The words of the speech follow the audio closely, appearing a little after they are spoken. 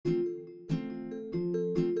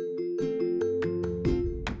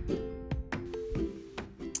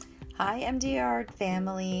Hi, MDRT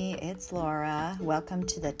family. It's Laura. Welcome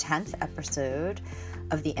to the 10th episode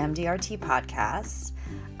of the MDRT podcast.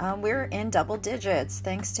 We're in double digits.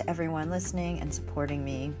 Thanks to everyone listening and supporting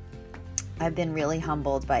me. I've been really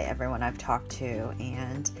humbled by everyone I've talked to,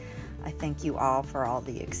 and I thank you all for all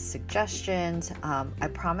the suggestions. I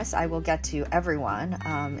promise I will get to everyone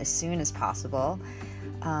as soon as possible.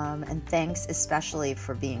 And thanks especially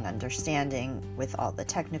for being understanding with all the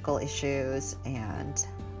technical issues and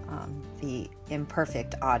the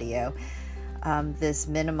imperfect audio. This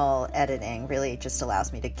minimal editing really just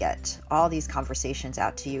allows me to get all these conversations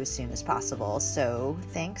out to you as soon as possible. So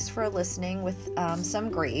thanks for listening with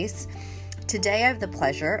some grace. Today I have the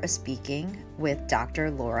pleasure of speaking with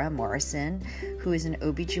Dr. Laura Morrison, who is an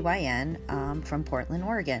OBGYN from Portland,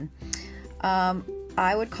 Oregon.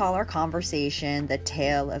 I would call our conversation the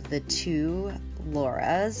tale of the two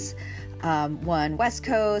Lauras. One West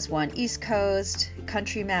Coast, one East Coast,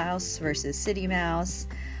 country mouse versus city mouse.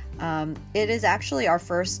 It is actually our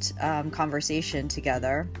first conversation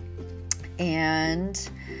together, and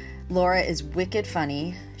Laura is wicked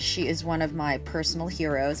funny. She is one of my personal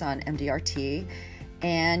heroes on MDRT,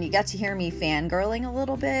 and you got to hear me fangirling a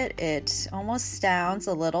little bit. It almost sounds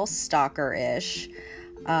a little stalker-ish,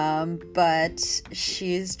 but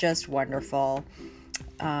she's just wonderful.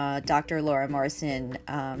 Dr. Laura Morrison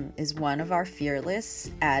is one of our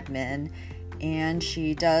fearless admin, and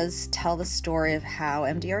she does tell the story of how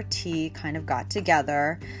MDRT kind of got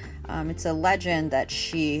together. It's a legend that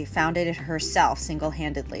she founded it herself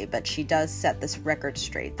single-handedly, but she does set this record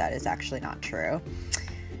straight. That is actually not true.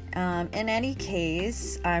 In any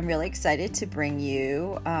case, I'm really excited to bring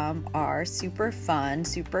you our super fun,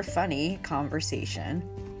 super funny conversation.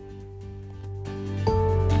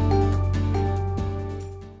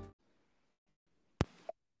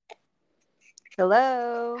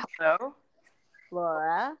 Hello. Hello.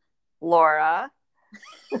 Laura.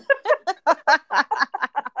 Do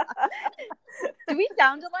we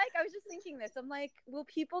sound alike? I was just thinking this. I'm like, will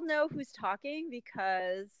people know who's talking?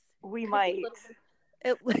 Because We might.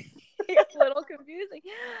 It's a little confusing.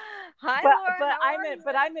 Hi, Laura.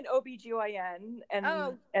 I'm an OBGYN,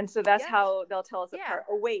 and so that's how they'll tell us apart.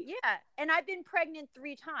 Oh wait. Yeah, and I've been pregnant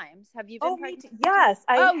 3 times. Have you been pregnant? Yes,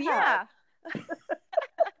 I have. Yeah.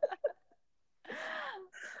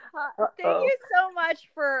 Thank you so much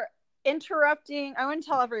for interrupting. I want to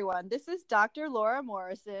tell everyone, this is Dr. Laura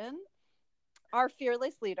Morrison, our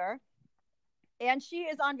fearless leader, and she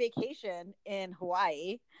is on vacation in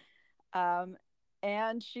Hawaii,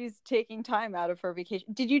 and she's taking time out of her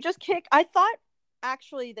vacation. Did you just I thought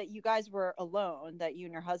actually that you guys were alone, that you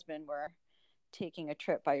and your husband were taking a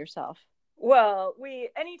trip by yourself. Well,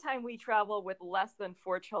 anytime we travel with less than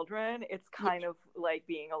 4 children, it's kind of like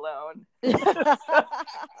being alone.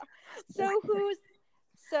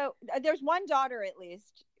 So there's one daughter at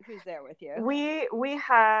least who's there with you. We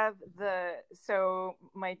have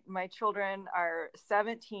my children are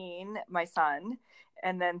 17, my son,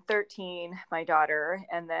 and then 13, my daughter,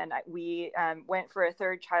 and then we went for a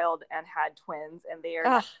third child and had twins, and they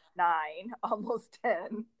are 9, almost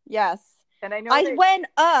 10. Yes. And I know went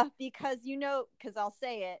because I'll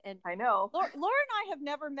say it, and I know Laura and I have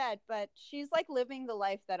never met, but she's like living the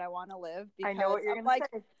life that I want to live. I know what you're going to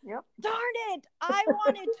say. Yep. Darn it! I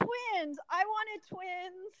wanted twins.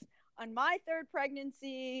 On my third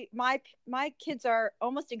pregnancy. My kids are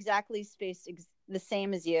almost exactly spaced the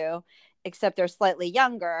same as you, except they're slightly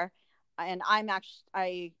younger. And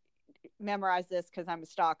I memorize this because I'm a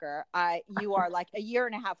stalker. You are like a year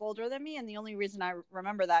and a half older than me, and the only reason I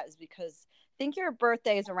remember that is because I think your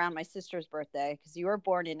birthday is around my sister's birthday, because you were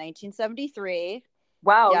born in 1973.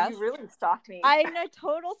 Wow, yes. You really stalked me. I'm a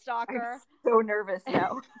total stalker. I'm so nervous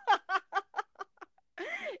now.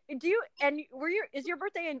 Is your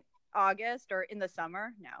birthday in August or in the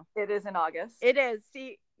summer? No, it is in August. It is.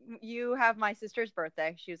 See, you have my sister's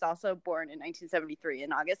birthday. She was also born in 1973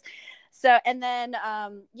 in August. So, and then,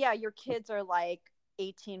 your kids are like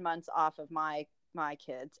 18 months off of my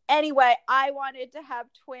kids. Anyway, I wanted to have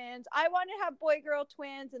twins. I wanted to have boy-girl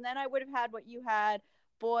twins, and then I would have had what you had,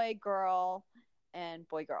 boy-girl and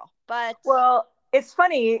boy-girl. But well, it's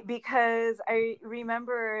funny because I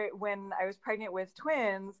remember when I was pregnant with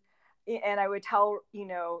twins, and I would tell,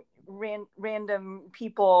 random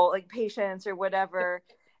people, like patients or whatever,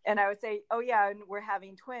 and I would say, oh yeah, we're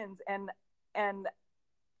having twins. And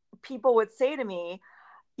people would say to me,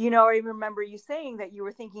 I remember you saying that you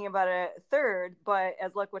were thinking about a third, but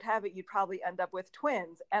as luck would have it, you'd probably end up with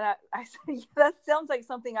twins. And I said, that sounds like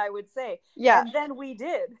something I would say. Yeah. And then we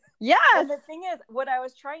did. Yes. And the thing is, what I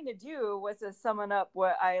was trying to do was to summon up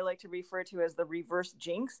what I like to refer to as the reverse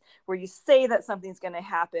jinx, where you say that something's going to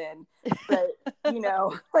happen, but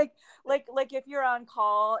like if you're on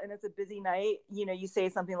call and it's a busy night, you say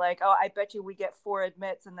something like, "Oh, I bet you we get 4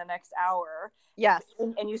 admits in the next hour." Yes.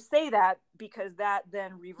 And you say that because that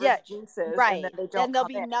then reverse jinxes, right. and then they don't. Then there'll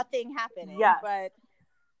be in. nothing happening. Yes.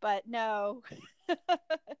 But no.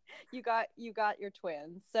 you got your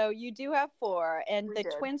twins. So you do have 4, and the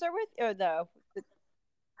twins are with, or no?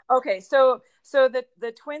 Okay, so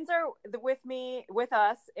the twins are with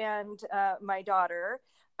us and my daughter,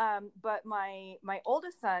 but my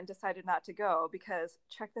oldest son decided not to go because,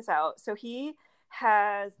 check this out. So he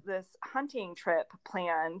has this hunting trip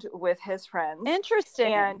planned with his friends.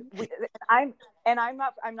 Interesting. And I'm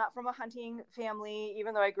not from a hunting family,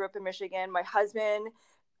 even though I grew up in Michigan. My husband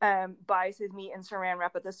buys his meat in Saran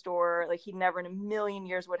wrap at the store. Like, he never in a million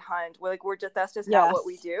years would hunt. That's just not what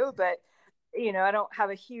we do. But I don't have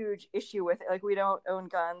a huge issue with it. Like, we don't own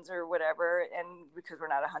guns or whatever, and because we're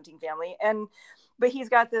not a hunting family. But he's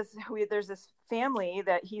got there's this family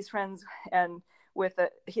that he's friends and with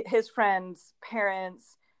his friends'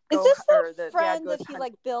 parents. Is this the friend that he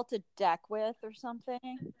like built a deck with or something?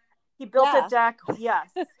 He built a deck, yes.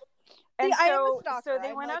 And I am a stalker. So they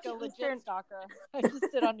I'm went like out to a legit Eastern. Stalker. I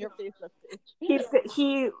just sit on your Facebook page. He's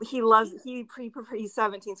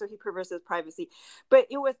 17, so he prefers his privacy. But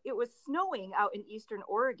it was snowing out in Eastern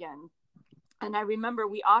Oregon, and I remember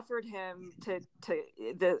we offered him to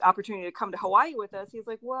the opportunity to come to Hawaii with us. He's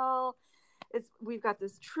like, "Well, we've got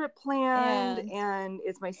this trip planned, and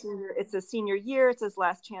it's a senior year. It's his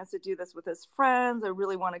last chance to do this with his friends. I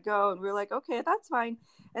really want to go." And we were like, "Okay, that's fine."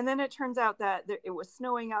 And then it turns out that it was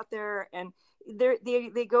snowing out there, and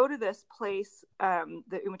they go to this place,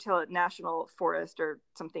 the Umatilla National Forest or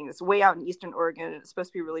something that's way out in Eastern Oregon, and it's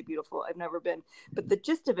supposed to be really beautiful. I've never been, but the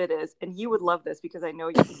gist of it is, and you would love this because I know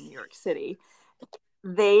you're from New York City.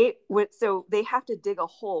 They have to dig a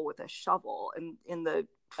hole with a shovel in the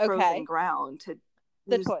frozen ground to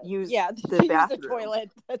use the bathroom. The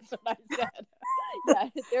toilet. That's what I said. Yeah,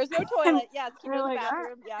 there's no toilet. Yes, to go to the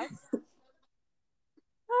bathroom. Yes.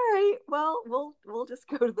 All right. Well, we'll just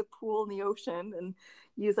go to the pool in the ocean and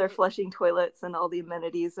use our flushing toilets and all the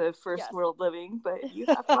amenities of first world living. But you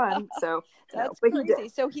have fun. So that's crazy.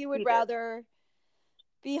 So he would rather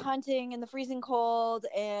be hunting in the freezing cold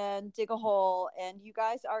and dig a hole, and you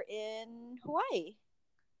guys are in Hawaii.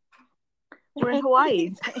 We're in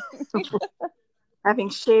Hawaii. Having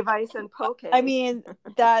shave ice and poke. I mean,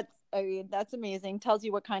 that's amazing. Tells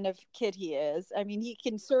you what kind of kid he is. I mean, he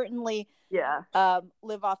can certainly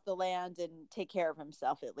live off the land and take care of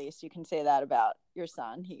himself. At least you can say that about your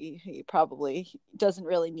son. He probably doesn't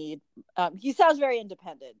really need. He sounds very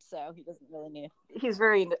independent, so he doesn't really need. He's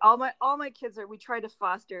very all my kids are. We try to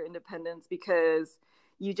foster independence because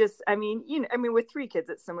you just. I mean, with 3 kids,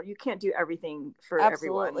 it's similar. You can't do everything for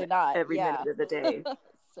everyone every minute of the day.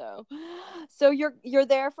 So you're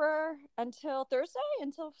there until Thursday,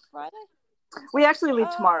 until Friday? We actually leave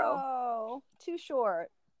tomorrow. Oh, too short.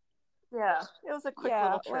 Yeah, it was a quick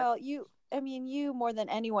little trip. Well, you more than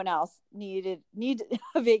anyone else need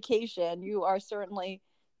a vacation. You are certainly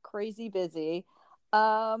crazy busy.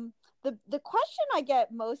 The question I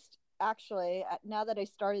get most, actually, now that I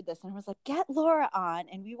started this, and I was like, get Laura on,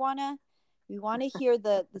 and we want to hear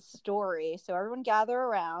the story. So everyone gather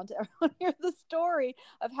around, everyone hear the story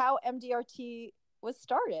of how MDRT was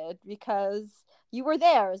started, because you were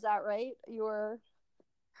there. Is that right? You were.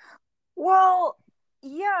 Well,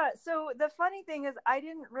 yeah. So the funny thing is, I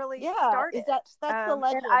didn't really start it. That's the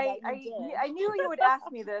legend. I knew you would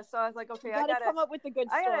ask me this, so I was like, okay, I gotta come up with a good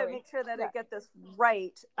story. I gotta make sure that I get this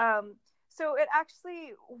right. So it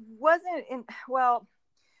actually wasn't in. Well,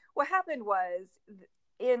 what happened was,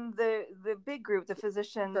 in the big group, the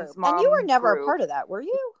physicians mom and you were never group, a part of that, were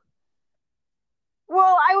you?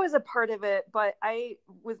 Well, I was a part of it, but I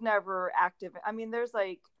was never active. I mean, there's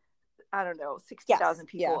like, I don't know, 60,000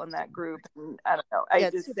 people in that group, and I don't know.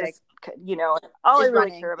 All I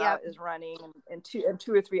really care about is running and 2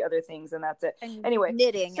 or 3 other things, and that's it. And anyway,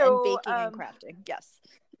 knitting and baking and crafting. Yes.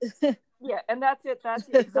 Yeah, and that's it. That's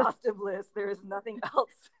the exhaustive list. There is nothing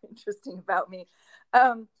else interesting about me.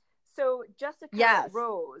 So Jessica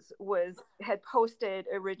Rose had posted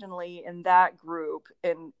originally in that group,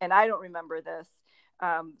 and I don't remember this,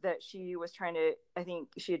 that she was trying to, I think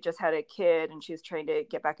she had just had a kid and she was trying to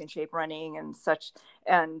get back in shape running and such.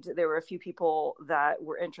 And there were a few people that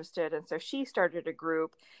were interested. And so she started a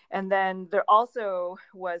group. And then there also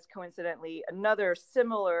was coincidentally another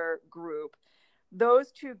similar group.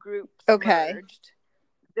 Those 2 groups merged.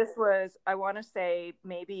 This was, I want to say,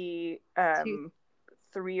 maybe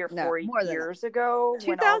 3 or No, 4 more than years ago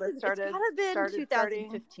when all this started. It's gotta been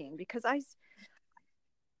 2015 starting. because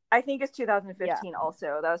I think it's 2015 yeah.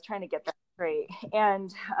 also. I was trying to get that straight.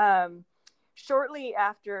 And shortly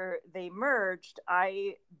after they merged,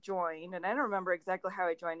 I joined, and I don't remember exactly how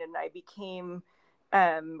I joined, and I became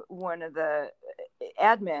one of the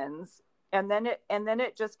admins. And then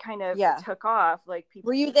it just kind of took off. Like people,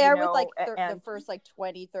 were you there you know, with like and the first like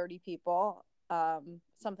 20, 30 people,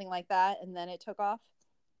 something like that, and then it took off?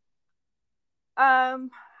 I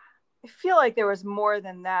feel like there was more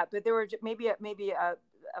than that, but there were maybe a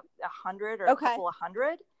 100 or a couple of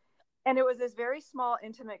hundred. And it was this very small,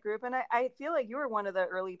 intimate group. And I feel like you were one of the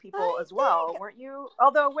early people as well, weren't you?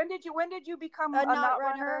 Although, when did you become a not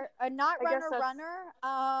runner? A not runner.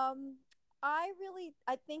 I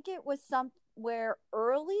think it was somewhere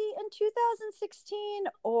early in 2016,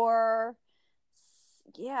 or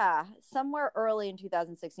somewhere early in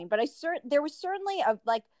 2016. But there was certainly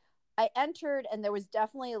I entered, and there was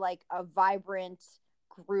definitely like a vibrant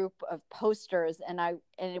group of posters, and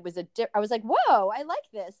it was I was like, whoa, I like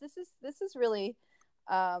this. This is really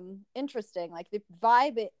interesting. Like the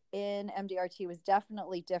vibe in MDRT was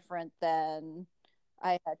definitely different than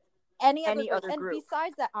I had any other group. And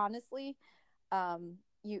besides that, honestly,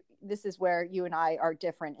 this is where you and I are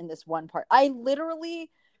different in this one part. I literally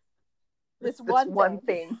this one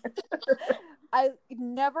thing. I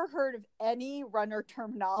never heard of any runner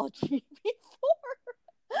terminology before.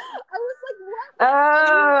 I was like,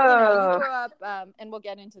 what? You grew up, and we'll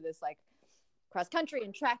get into this, like cross country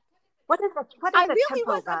and track. What is I really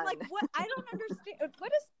was. Run? I'm like, what? I don't understand.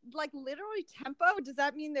 What is like literally tempo? Does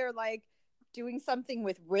that mean they're like doing something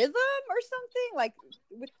with rhythm or something? Like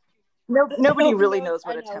nobody really knows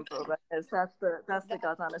what a tempo is. That's the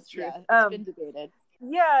God's honest truth. Yeah, it's been debated.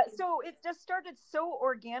 Yeah, so it just started so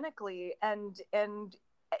organically, and it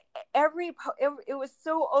was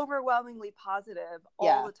so overwhelmingly positive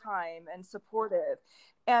all the time and supportive,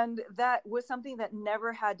 and that was something that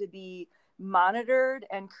never had to be monitored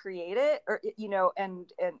and created, or you know,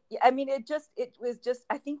 and I mean, it was just,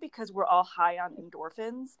 I think because we're all high on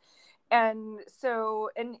endorphins. And so,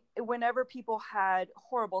 and whenever people had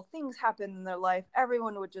horrible things happen in their life,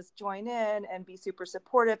 everyone would just join in and be super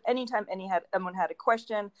supportive. Anytime anyone had a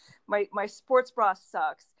question, my sports bra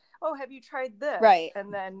sucks. Oh, have you tried this? Right.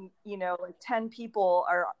 And then, you know, like 10 people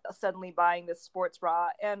are suddenly buying this sports bra.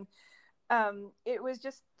 And it was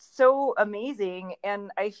just so amazing.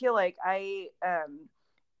 And I feel like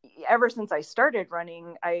ever since I started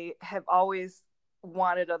running, I have always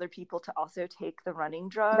wanted other people to also take the running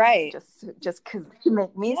drugs, right? Just because to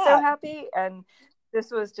make me so happy. And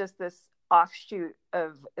this was just this offshoot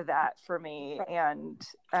of that for me. Right. And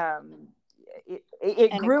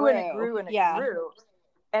it grew and it grew and it grew.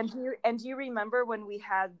 And do you remember when we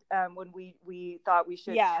had when we thought we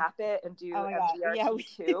should cap it and do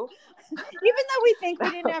MDRT too? Even though we think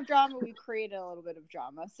we didn't have drama, we created a little bit of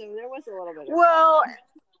drama. So there was a little bit of drama.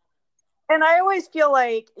 And I always feel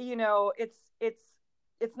like, you know,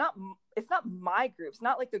 it's not my group. It's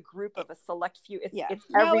not like the group of a select few. It's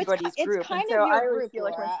everybody's group. It's kind of your group,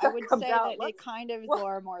 Laura. I would say that it kind of is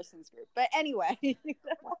Laura Morrison's group. But anyway, I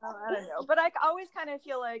don't know. But I always kind of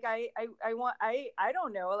feel like I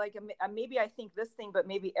don't know. Like maybe I think this thing, but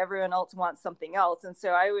maybe everyone else wants something else. And so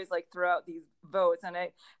I always like throw out these votes. And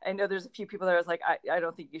I know there's a few people that was like, I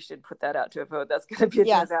don't think you should put that out to a vote. That's going to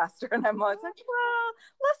be a disaster. And I'm always like, well,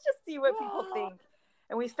 let's just see what people think.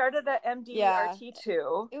 And we started at MDRT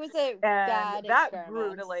too. It was a bad experiment.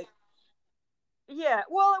 Grew to like,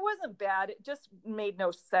 well, it wasn't bad. It just made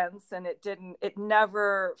no sense, and it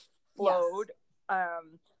never flowed. Yes.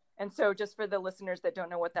 And so just for the listeners that don't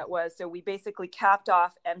know what that was, so we basically capped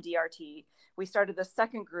off MDRT. We started the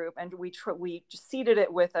second group, and we seeded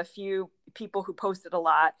it with a few people who posted a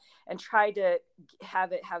lot and tried to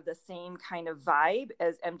have it have the same kind of vibe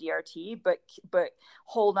as MDRT, but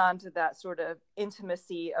hold on to that sort of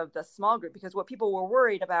intimacy of the small group. Because what people were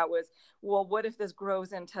worried about was, well, what if this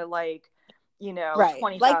grows into like, you know,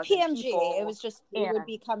 20,000 like PMG? People? It was just, it would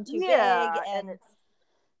become too big, and it's,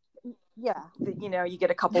 you know, you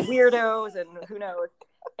get a couple weirdos and who knows.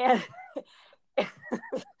 And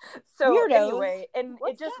so weirdos. Anyway, and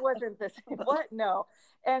it just wasn't this. What? No.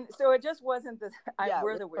 And so it just wasn't this.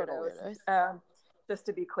 We're the weirdos. Just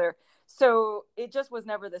to be clear. So it just was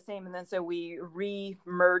never the same. And then so we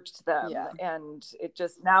re-merged them, and it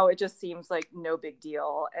just seems like no big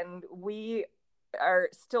deal. And we are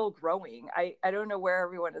still growing. I don't know where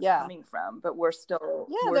everyone is coming from, but we're still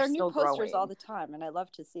there are new posters all the time, and I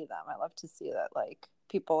love to see them. I love to see that like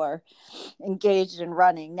people are engaged in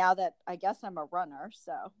running now that I guess I'm a runner.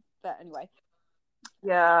 So, but anyway,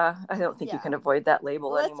 Yeah, I don't think you Yeah. can avoid that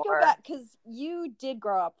label Let's anymore. go back, because you did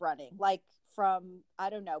grow up running, like from, I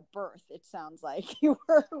don't know, birth. It sounds like you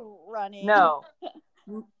were running. No,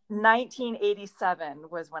 1987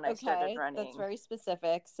 was when I started running. That's very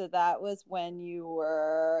specific. So that was when you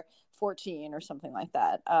were 14 or something like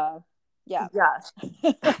that. Yeah. Yes.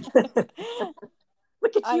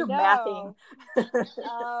 Look at you mathing.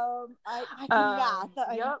 I can math.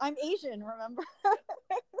 Yep. I'm Asian, remember?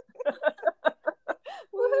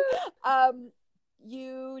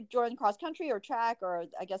 You joined cross country or track, or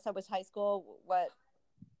I guess that was high school. What?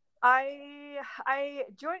 I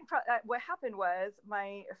joined. What happened was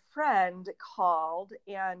my friend called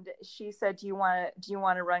and she said, "Do you want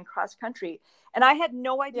to run cross country?" And I had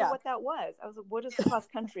no idea what that was. I was like, "What is cross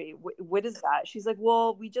country? What is that?" She's like,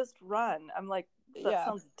 "Well, we just run." I'm like, "That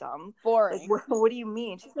sounds dumb, boring." Like, what do you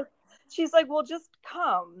mean? She's like, "Well, just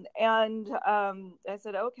come." And I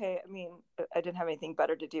said, "Okay." I mean, I didn't have anything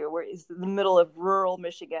better to do. We're in the middle of rural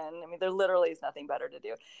Michigan. I mean, there literally is nothing better to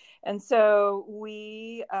do. And so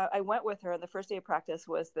I went with her, and the first day of practice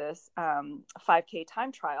was this 5K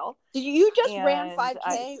time trial. Did you just ran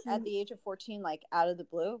 5K at the age of 14, like out of the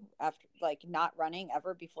blue, after like not running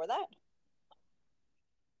ever before that?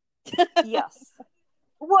 Yes.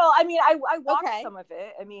 Well, I mean, I watched some of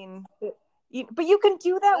it. I mean, but you can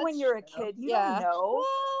do that when you're a kid. You don't know.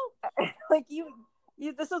 Well, like you,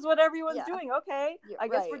 this is what everyone's doing. Okay, I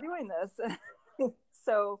guess we're doing this.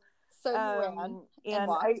 So you ran and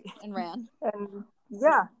walked and ran.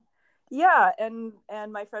 And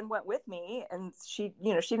and my friend went with me, and she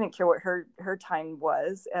didn't care what her time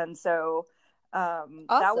was, and so awesome.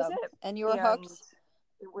 That was it. And you were hooked.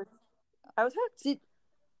 I was hooked.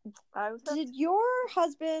 Did your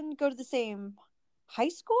husband go to the same high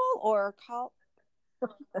school or college?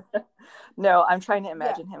 No, I'm trying to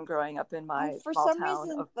imagine him growing up in my small town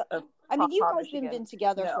reason, of I mean, you guys Michigan. have been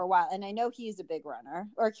together for a while, and I know he's a big runner,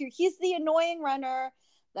 or he's the annoying runner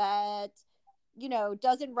that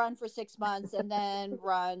doesn't run for 6 months and then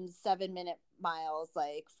runs 7-minute miles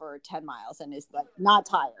like for 10 miles and is like not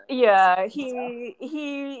tired. Yeah, he's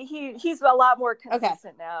a lot more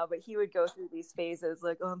consistent now, but he would go through these phases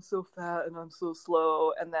like, "Oh, I'm so fat and I'm so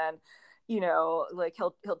slow," and then like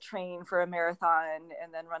he'll train for a marathon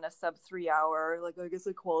and then run a sub 3 hour, like, "I guess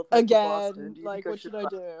I qualify again for Boston. Like, what should I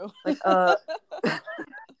do?" Like,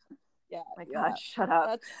 yeah, my God, shut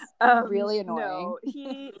up. That's really annoying. No,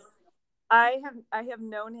 I have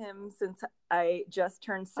known him since I just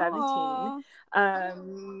turned 17.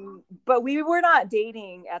 But we were not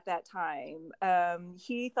dating at that time.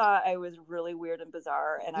 He thought I was really weird and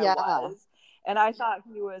bizarre, and I was. And I thought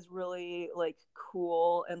he was really like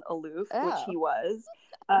cool and aloof, which he was.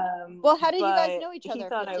 Well, how did you guys know each other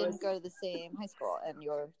if you didn't go to the same high school and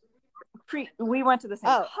we went to the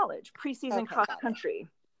same college, preseason cross country.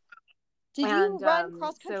 Did you run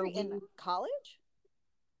cross country in college?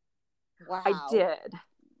 Wow. I did.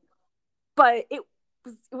 But it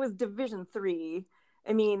was Division III.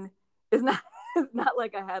 I mean, it's not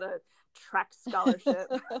like I had a track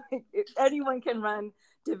scholarship. Anyone can run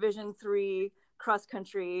Division III cross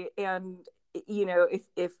country, and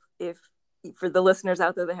if for the listeners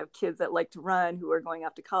out there that have kids that like to run who are going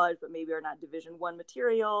off to college but maybe are not Division I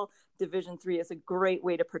material, Division III is a great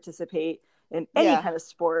way to participate in any kind of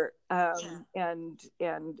sport, and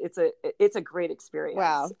it's a great experience.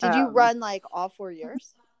 Wow. Did you run like all 4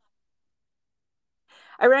 years?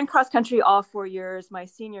 I ran cross country all 4 years. My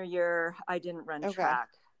senior year, I didn't run track.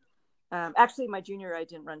 Actually, my junior year, I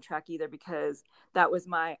didn't run track either, because that was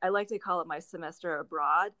I like to call it my semester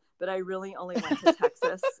abroad, but I really only went to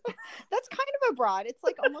Texas. That's kind of abroad. It's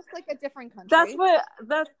like almost like a different country. It is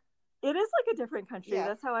like a different country. Yeah.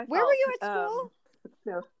 That's how I felt. Where were you at school?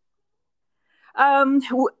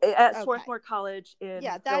 At Swarthmore College in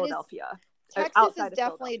Philadelphia. Texas is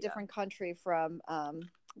definitely a different country from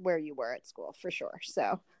where you were at school, for sure.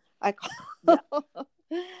 So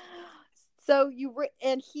So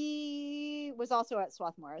and he was also at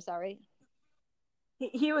Swarthmore, is that right?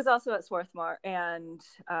 He was also at Swarthmore, and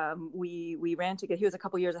we ran together. He was a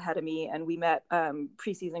couple years ahead of me, and we met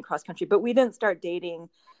preseason cross country, but we didn't start dating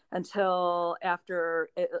until after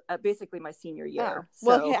basically my senior year. Oh.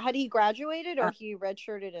 Well, had he graduated, or he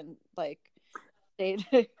redshirted and like stayed?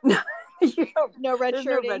 No redshirting. No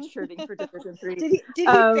redshirting for Division III. Did he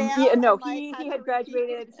fail? No, he had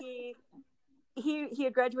graduated. He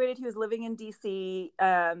had graduated. He was living in DC.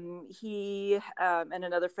 He and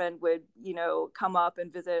another friend would come up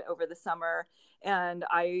and visit over the summer, and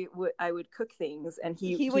I would cook things, and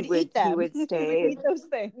he would eat them. He would stay. He would eat those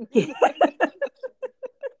things.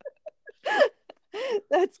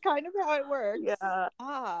 That's kind of how it works. Yeah.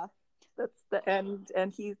 That's the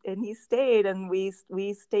and he stayed, and we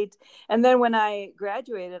stayed. And then when I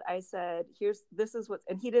graduated, I said, this is what,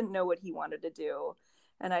 and he didn't know what he wanted to do.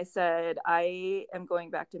 And I said, I am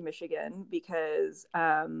going back to Michigan because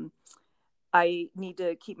I need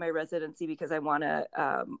to keep my residency because I want to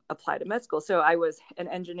apply to med school. So I was an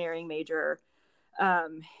engineering major,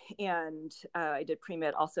 and I did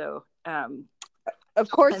pre-med also.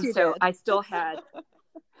 Of course and you so did. I still had.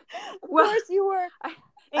 Of course you were.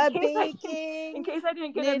 In Baking, case I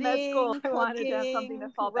didn't get knitting, a med school, I cooking, wanted to have something to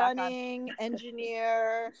fall back on. running,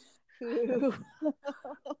 engineer who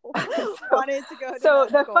wanted to go to so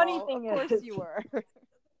med the school. funny thing of course is, you were.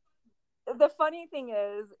 The funny thing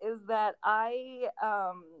is that I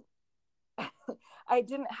I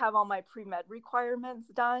didn't have all my pre-med requirements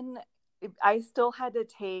done. I still had to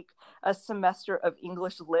take a semester of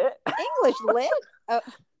English lit. English lit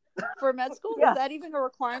for med school? Yes. Is that even a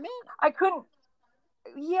requirement? I couldn't.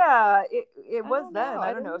 Yeah, it was then.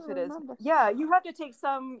 I don't know if it is. Yeah, you have to take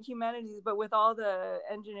some humanities, but with all the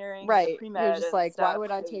engineering, right? And the pre-med, you're just like, stuff, why would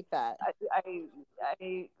I take that?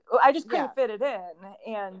 I just couldn't fit it in,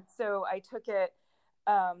 and so I took it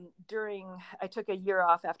I took a year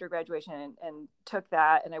off after graduation and took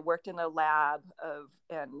that, and I worked in a lab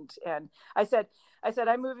and I said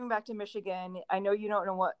I'm moving back to Michigan. I know you don't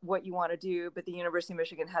know what you want to do, but the University of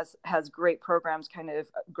Michigan has great programs kind of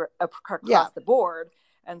across the board,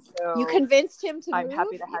 and so you convinced him to I'm move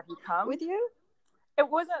happy to have you come with you. It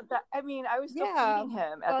wasn't that. I mean, I was still feeding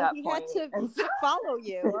him at that point. He had to follow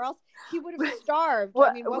you, or else he would have starved.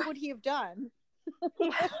 I mean, what would he have done?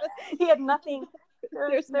 He had nothing.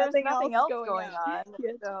 There's nothing else going on.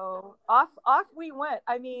 Yes. So off we went.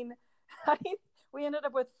 I mean, we ended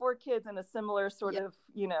up with 4 kids in a similar sort of,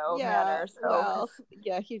 manner. So. Well,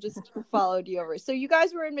 he just followed you over. So you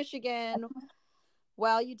guys were in Michigan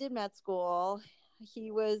while you did med school.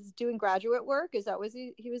 He was doing graduate work. Is that what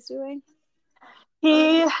he was doing?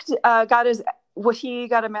 He got a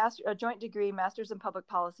joint degree, master's in public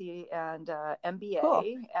policy, and MBA. Cool.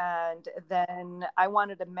 And then I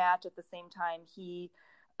wanted to match at the same time. He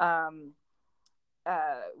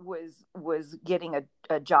was getting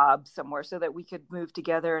a job somewhere so that we could move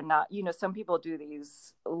together and not, some people do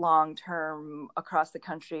these long term across the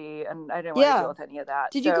country, and I didn't want to deal with any of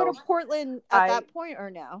that. Did you go to Portland at that point,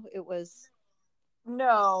 or no? It was.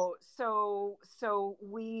 No. So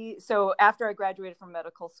after I graduated from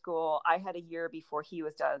medical school, I had a year before he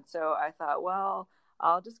was done. So I thought, well,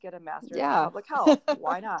 I'll just get a master's in public health.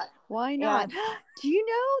 Why not? Why not? And do you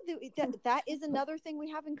know that is another thing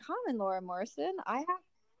we have in common, Laura Morrison? I have.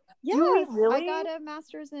 Yes, really? I got a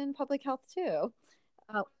master's in public health too.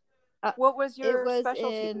 What was your specialty?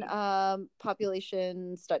 It was in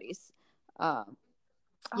population studies.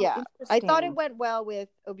 I thought it went well with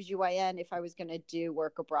OBGYN if I was going to do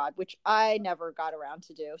work abroad, which I never got around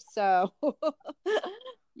to do. So,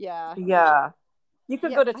 yeah. You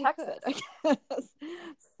could go to Texas. I guess.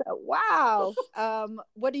 So, wow.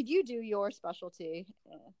 What did you do your specialty?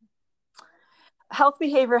 Health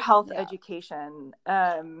behavior, health education.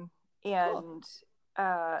 And cool.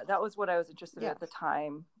 That was what I was interested in at the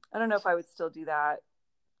time. I don't know if I would still do that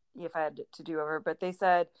if I had to do over, but they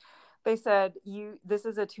said this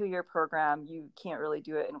is a 2-year program. You can't really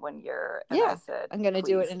do it in 1 year. And I said, I'm going to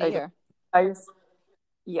do it in a year. And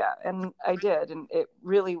I did, and it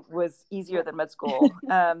really was easier than med school.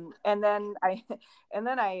 And then I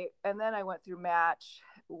went through match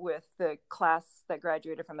with the class that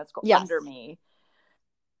graduated from med school under me.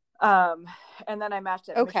 And then I matched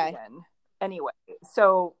at Michigan anyway.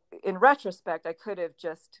 So in retrospect, I could have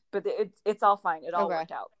but it's all fine. It all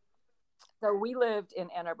worked out. So we lived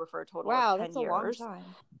in Ann Arbor for a total of 10 years. Wow, that's a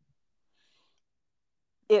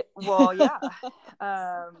long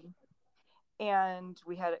time. And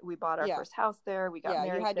we bought our first house there. We got married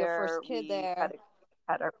there. You had your first kid there.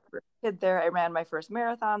 Had our first kid there. I ran my first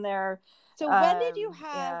marathon there. So when did you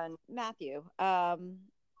have Matthew?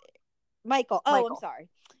 Michael. Oh, I'm sorry.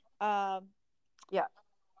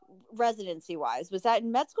 Residency wise, was that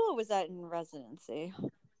in med school or was that in residency?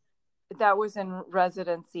 That was in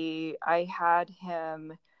residency. I had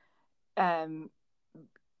him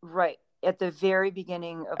right at the very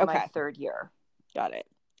beginning of my 3rd year. Got it.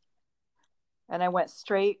 And I went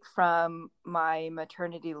straight from my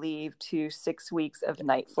maternity leave to 6 weeks of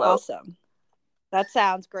night float. Awesome. That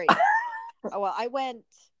sounds great. Well, it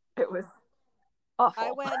was awful.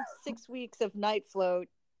 I went 6 weeks of night float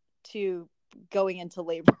to going into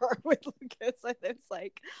labor with Lucas. And it's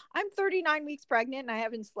like, I'm 39 weeks pregnant and I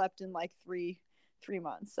haven't slept in like three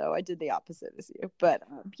months. So I did the opposite as you. But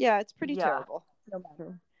it's pretty terrible. No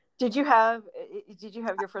matter. Did you have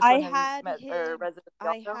your first I one had or him. residence I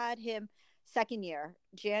also? had him second year,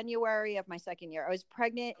 January of my second year. I was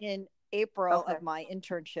pregnant in April Okay. of my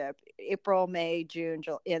internship, April, May, June,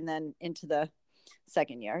 and then into the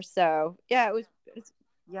second year. So yeah, it's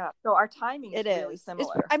Yeah. So our timing is it really is.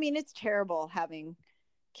 similar. I mean, it's terrible having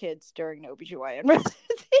kids during an OBGYN residency.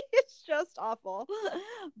 It's just awful.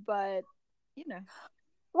 But you know.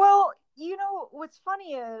 Well, what's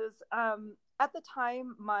funny is at the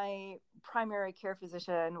time, my primary care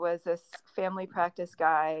physician was this family practice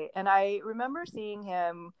guy. And I remember seeing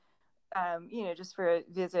him, just for a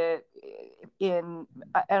visit I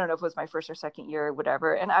don't know if it was my first or second year or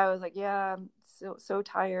whatever. And I was like, yeah, I'm so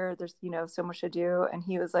tired. There's, so much to do. And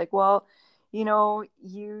he was like, well,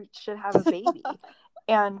 you should have a baby.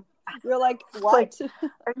 And You're like, what? Like,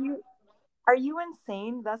 what? are you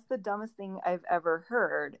insane? That's the dumbest thing I've ever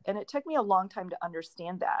heard. And it took me a long time to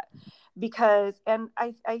understand that and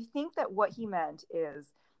I think that what he meant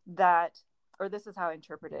is that, or this is how I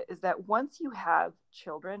interpret it, is that once you have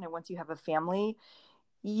children and once you have a family,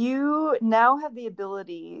 you now have the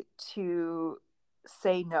ability to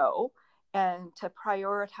say no and to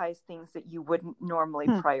prioritize things that you wouldn't normally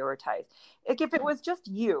prioritize. Like if it was just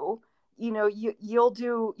you'll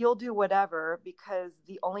do whatever, because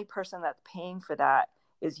the only person that's paying for that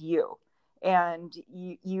is you, and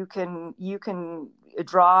you can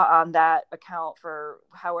draw on that account for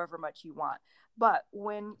however much you want. But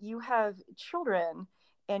when you have children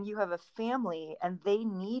and you have a family and they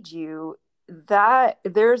need you, that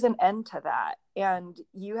there's an end to that, and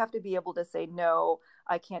you have to be able to say no,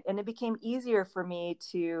 I can't. And it became easier for me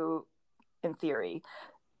to, in theory,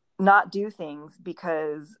 not do things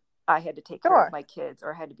because I had to take care of my kids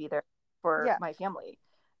or had to be there for my family.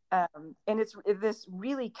 And it's this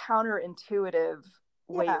really counterintuitive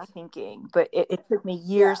way of thinking, but it took me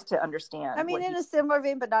years to understand. I mean, in a similar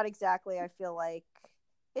vein, but not exactly. I feel like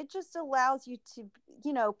it just allows you to,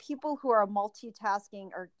 people who are multitasking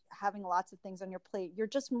or having lots of things on your plate, you're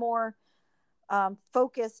just more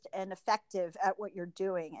focused and effective at what you're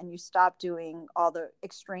doing, and you stop doing all the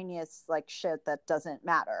extraneous like shit that doesn't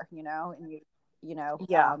matter, and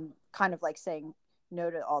kind of like saying no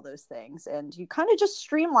to all those things, and you kind of just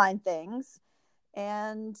streamline things,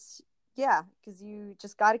 and because you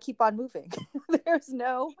just got to keep on moving. There's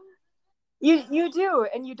no you do,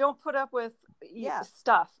 and you don't put up with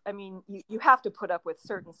stuff. I mean, you have to put up with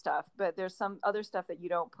certain stuff, but there's some other stuff that you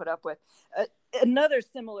don't put up with. Another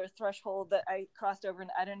similar threshold that I crossed over,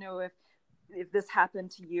 and I don't know if this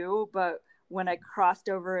happened to you, but when I crossed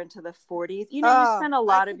over into the 40s, you spend a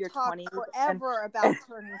lot of your 20s forever about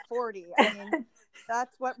turning 40. I mean,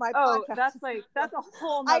 that's what my podcast that's a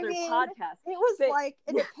whole nother podcast. It was like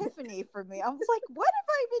an epiphany for me. I was like, what have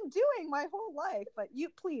I been doing my whole life? But you,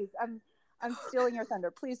 please, I'm stealing your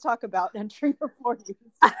thunder. Please talk about entering your 40s.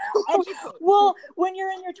 Well, when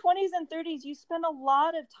you're in your 20s and 30s, you spend a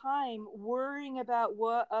lot of time worrying about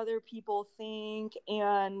what other people think,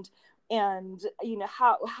 and how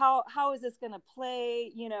is this going to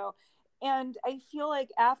play, and I feel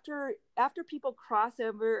like after people cross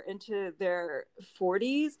over into their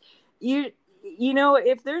 40s,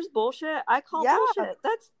 if there's bullshit, I call bullshit.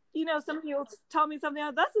 That's, somebody will tell me something,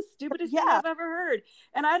 that's the stupidest thing I've ever heard.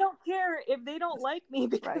 And I don't care if they don't like me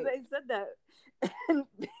because I said that. And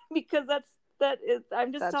because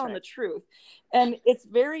I'm just telling the truth. And it's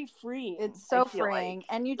very freeing. It's so freeing. Like.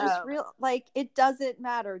 And you just it doesn't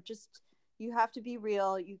matter. Just, you have to be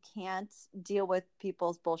real. You can't deal with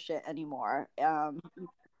people's bullshit anymore. No,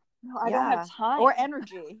 I don't have time. Or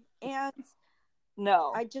energy. And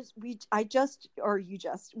no, we just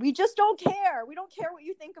don't care. We don't care what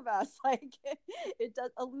you think of us. Like, it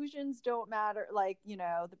does. Illusions don't matter. Like,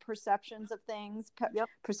 the perceptions of things,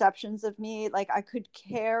 perceptions of me. Like, I could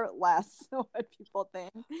care less what people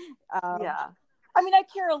think. I mean, I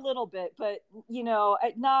care a little bit, but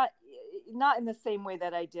not in the same way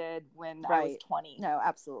that I did when I was 20. No,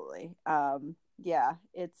 absolutely.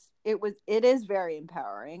 It is very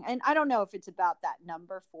empowering. And I don't know if it's about that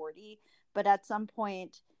number 40, but at some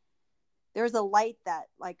point there's a light that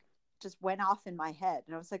like just went off in my head,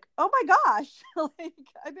 and I was like, oh my gosh, like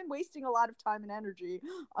I've been wasting a lot of time and energy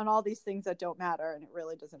on all these things that don't matter, and it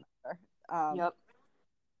really doesn't matter.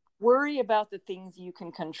 Worry about the things you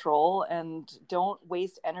can control, and don't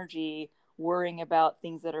waste energy worrying about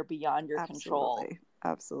things that are beyond your control.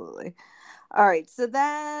 Absolutely. All right. So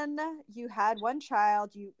then you had one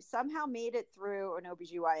child. You somehow made it through an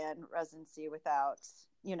OBGYN residency without,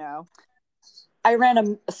 I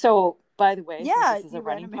ran so by the way, this is a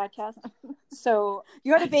running podcast. So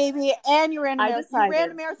you had a baby and you ran a marathon. You ran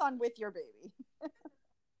a marathon with your baby.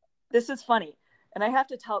 This is funny. And I have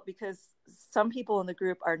to tell, because some people in the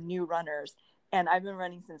group are new runners, and I've been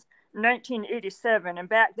running since 1987. And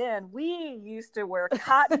back then we used to wear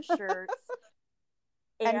cotton shirts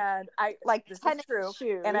and I like this tennis is true.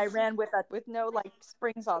 shoes, And I ran with no like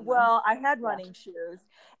springs on them. Well, I had running shoes,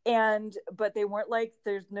 but they weren't like,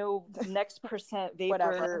 there's no next percent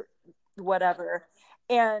vapor, whatever.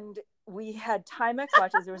 And we had Timex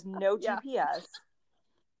watches. There was no GPS.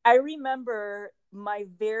 I remember my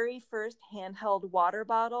very first handheld water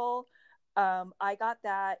bottle. I got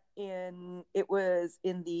that it was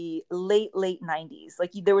in the late 90s.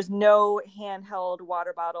 Like there was no handheld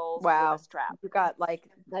water bottles with a strap. You got like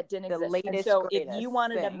that didn't the exist. latest, and so if you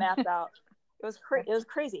wanted to map out, it was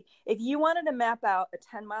crazy. If you wanted to map out a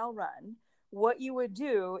 10-mile run, what you would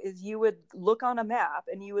do is you would look on a map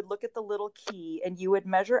and you would look at the little key and you would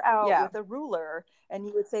measure out with a ruler and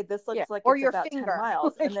you would say, this looks like or it's your about finger. 10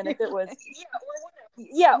 miles. And then if it was,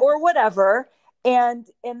 or whatever. And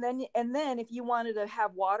then if you wanted to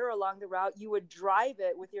have water along the route, you would drive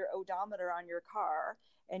it with your odometer on your car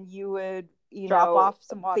and you would, drop off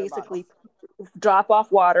some water basically bottles. Drop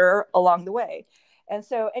off water along the way. And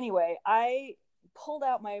so anyway, I pulled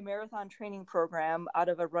out my marathon training program out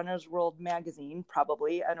of a Runner's World magazine,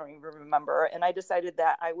 probably, I don't even remember. And I decided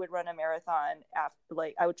that I would run a marathon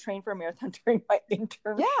I would train for a marathon during my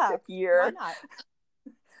internship year.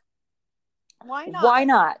 Why not? Why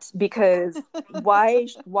not? Because why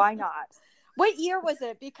not? What year was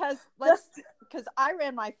it? Because I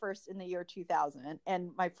ran my first in the year 2000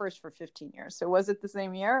 and my first for 15 years. So was it the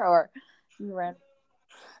same year or you ran?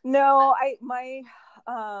 No, my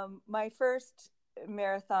first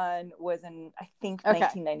marathon was in, I think,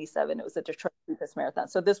 1997. It was a Detroit Lupus Marathon.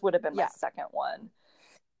 So this would have been my second one.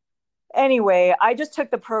 Anyway, I just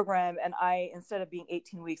took the program and instead of being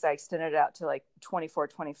 18 weeks, I extended it out to like 24,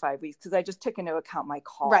 25 weeks because I just took into account my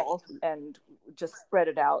call and just spread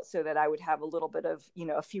it out so that I would have a little bit of,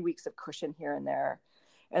 a few weeks of cushion here and there.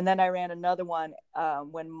 And then I ran another one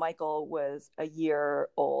when Michael was a year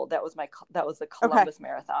old. That was the Columbus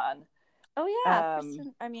Marathon. Oh yeah.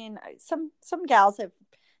 I mean, some gals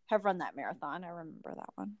have run that marathon. I remember that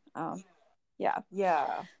one.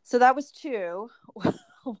 Yeah. So that was two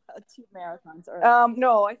marathons.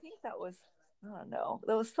 No, I think that was, I don't know.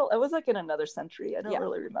 It was like in another century. I don't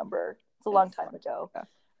really remember. It's a long time ago. Yeah.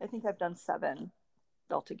 I think I've done 7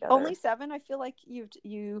 altogether. Only 7? I feel like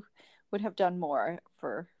you would have done more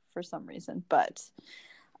for some reason, but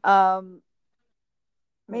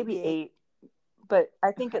maybe 8, but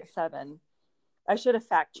I think it's 7. I should have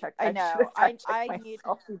fact checked. I know. I need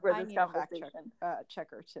a fact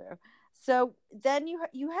checker too. So then you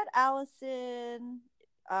had Allison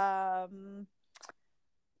after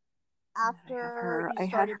you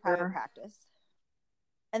started private practice,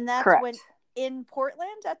 and that's when in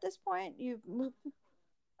Portland. At this point, you've moved.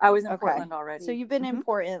 I was in Portland already. So you've been in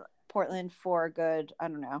Portland for a good, I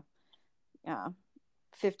don't know,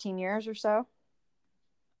 15 years or so.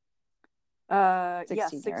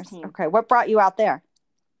 16 years. Okay, what brought you out there?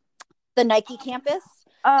 The Nike campus?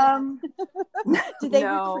 Did they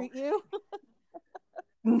recruit you?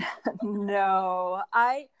 No,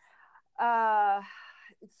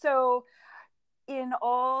 so in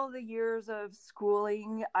all the years of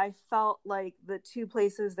schooling, I felt like the 2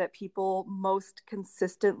 places that people most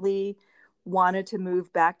consistently wanted to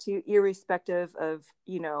move back to, irrespective of,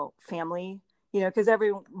 family, because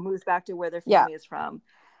everyone moves back to where their family is from,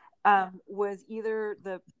 was either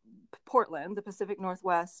the Portland, the Pacific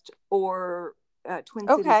Northwest, or Twin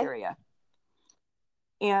Cities area.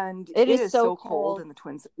 And it is so cold in the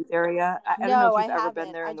Twin Cities area. I don't know if you've ever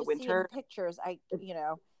been there in the winter. See in pictures.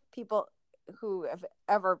 People who have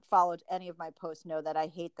ever followed any of my posts know that I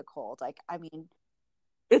hate the cold. Like, I mean,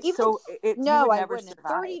 it's I wouldn't.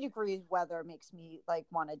 Survive. 30 degrees weather makes me like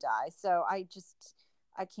want to die. So I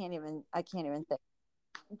can't even think.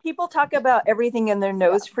 People talk about everything in their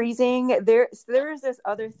nose freezing. There is this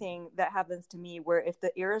other thing that happens to me where if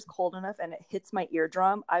the air is cold enough and it hits my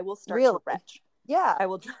eardrum, I will start to retch. Yeah, I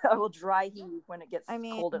will dry heave when it gets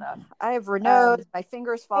cold enough. I have Raynaud's, my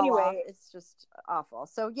fingers fall off. It's just awful.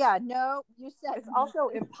 So you said it's also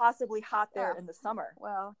impossibly hot there in the summer.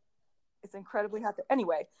 Well, it's incredibly hot there.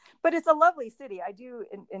 Anyway, but it's a lovely city. I do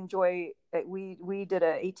enjoy it. We did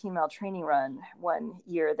a 18-mile training run one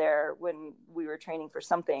year there when we were training for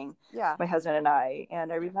something. Yeah, my husband and I.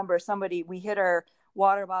 And I remember we hid our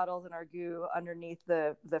water bottles and our goo underneath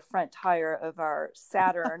the front tire of our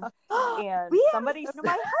Saturn. And my husband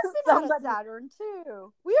had a Saturn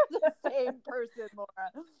too. We are the same person,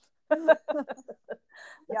 Laura.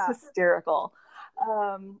 That's hysterical.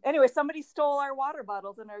 Anyway, somebody stole our water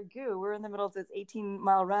bottles and our goo. We're in the middle of this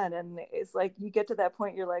 18-mile run, and it's like you get to that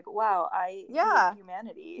point, you're like, wow, I hate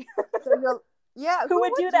humanity. So who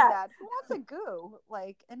would do that? Who wants a goo?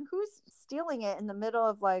 Like, and who's stealing it in the middle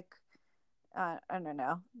of like, I don't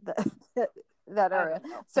know, that area.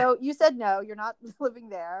 So you said no, you're not living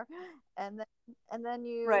there, and then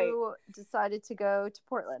you decided to go to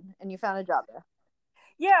Portland, and you found a job there.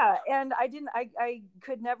 Yeah, and I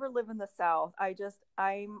could never live in the South.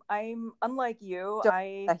 I'm unlike you.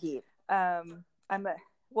 The heat.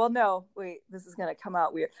 This is gonna come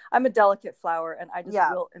out weird. I'm a delicate flower, and I just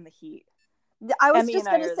wilt in the heat. I was just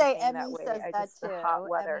gonna say Emmy says that too. The hot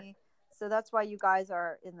weather. Emmy, so that's why you guys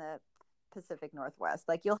are in the Pacific Northwest.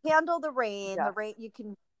 Like, you'll handle the rain. Yes. The rain, you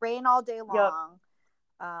can rain all day long.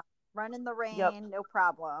 Run in the rain, no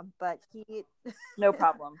problem. But heat, no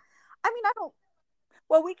problem. I mean, I don't.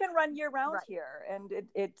 Well, we can run year round here, and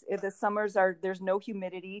the summers there's no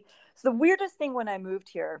humidity. So the weirdest thing when I moved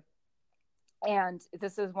here, and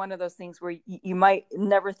this is one of those things where you might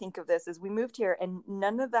never think of this, is we moved here and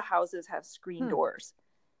none of the houses have screen doors.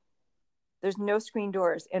 There's no screen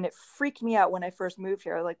doors, and it freaked me out when I first moved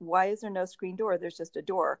here. Like, why is there no screen door? There's just a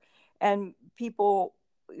door. And people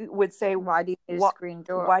would say, why do you need a screen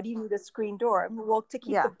door? Why do you need a screen door? Well, to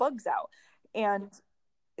keep the bugs out. And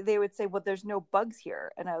they would say, well, there's no bugs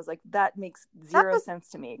here. And I was like, that makes zero sense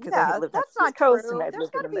to me, because I lived on the East Coast and I've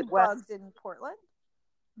lived in the Midwest. There's bugs in Portland.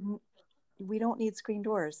 We don't need screen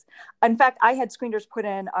doors. In fact, I had screen doors put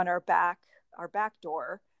in on our back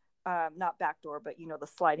door. Not back door, but the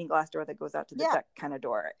sliding glass door that goes out to the deck kind of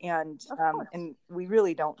door. And we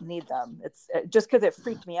really don't need them. It's just because it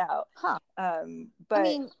freaked me out. Huh. But I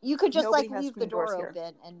mean, you could just leave the door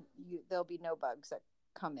open and there'll be no bugs that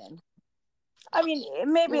come in. I mean,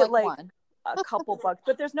 maybe like a couple bugs,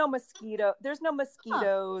 but there's no mosquito. There's no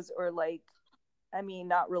mosquitoes or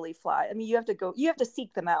not really fly. I mean, you have to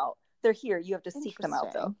seek them out. They're here. You have to seek them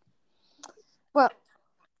out though. Well,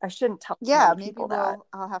 I shouldn't tell maybe that.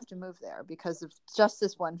 I'll have to move there because of just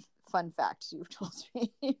this one fun fact you've told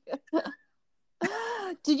me.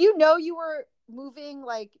 Did you know you were moving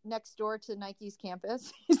like next door to Nike's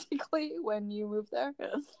campus basically when you moved there?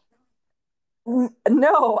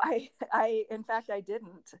 No, I in fact I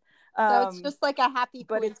didn't. So it's just like a happy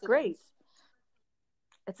but coincidence. It's great.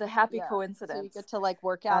 It's a happy coincidence. So you get to like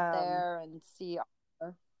work out there and see.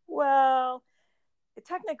 Well,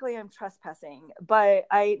 technically I'm trespassing, but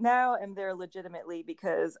I now am there legitimately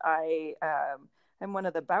because I am one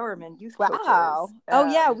of the Bowerman youth coaches. Oh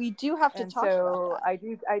yeah, we do have to talk about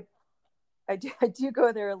that. I do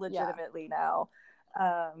go there legitimately now.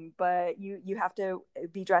 But you have to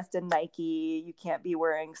be dressed in Nike. You can't be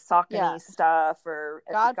wearing Saucony stuff or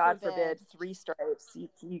God forbid 3 stripes.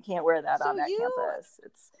 You can't wear that on that campus.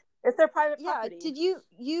 It's their private property. Did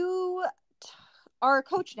you are a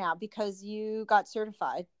coach now because you got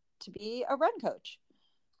certified to be a run coach?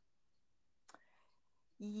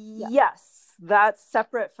 Yes, that's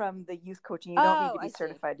separate from the youth coaching. You don't need to be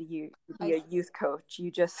certified to be a youth coach.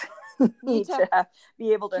 You just need to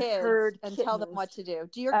be able to herd and kittens. Tell them what to do.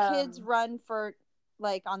 Do your kids run for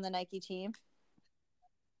on the Nike team?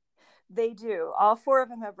 They do. All 4 of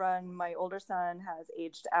them have run. My older son has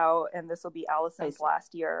aged out, and this will be Allison's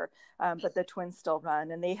last year. But the twins still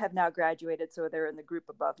run, and they have now graduated, so they're in the group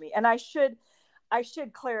above me. And I should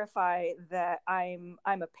clarify that I'm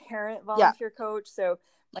a parent volunteer coach. So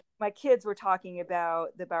my kids were talking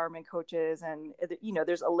about the Bowerman coaches, and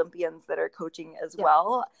there's Olympians that are coaching as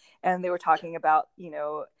well, and they were talking about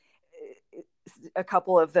a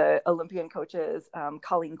couple of the Olympian coaches,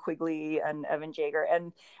 Colleen Quigley and Evan Jaeger,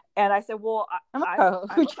 and I said, well, I'm a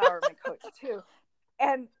Bowerman coach too,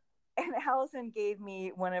 and Allison gave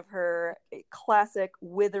me one of her classic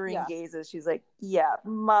withering gazes. She's like, "Yeah,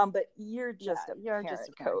 Mom, but you're just a parent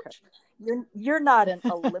coach. You're not an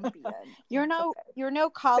Olympian. You're no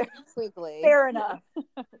Colleen Quigley. Fair enough."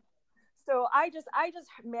 So I just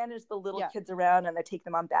manage the little kids around, and I take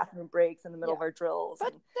them on bathroom breaks in the middle of our drills.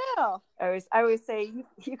 But still, I always say,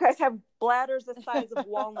 you guys have bladders the size of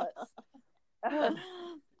walnuts.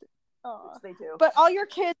 Which they do. But all your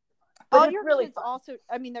kids kids also,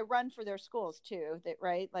 I mean, they run for their schools too,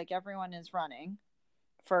 right? Like everyone is running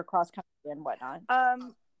for cross country and whatnot.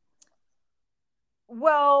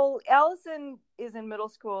 Well, Allison is in middle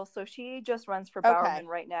school, so she just runs for Bowerman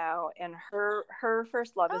right now, and her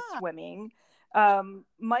first love is swimming.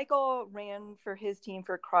 Michael ran for his team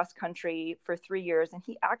for cross country for 3 years, and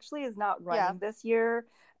he actually is not running this year.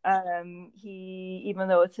 He, even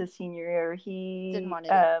though it's his senior year, he didn't want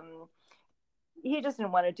to he just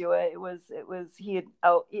didn't want to do it. It was he had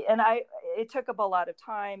and it took up a lot of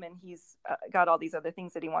time, and he's got all these other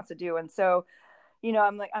things that he wants to do. And so,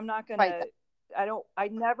 I'm like, I'm not gonna. Right. I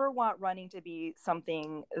never want running to be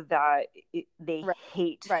something that they Right.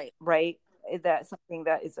 hate. Right. That's something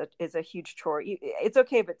that is a huge chore. It's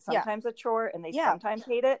okay if it's sometimes a chore and they sometimes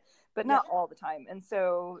hate it, but not all the time. And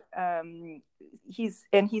so he's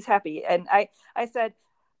happy. And I said,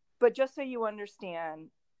 but just so you understand,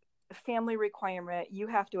 family requirement, you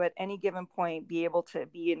have to at any given point be able to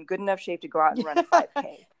be in good enough shape to go out and run a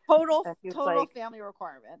 5K. Total family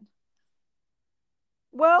requirement.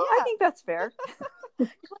 Well, I think that's fair.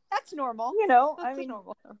 That's normal. I mean,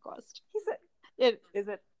 normal, of course. Is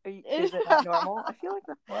it not normal? I feel like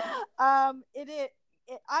that's normal. It is.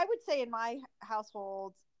 I would say in my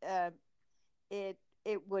household, it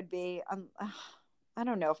would be. I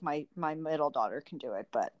don't know if my middle daughter can do it,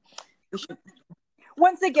 but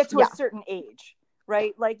once they get to a certain age,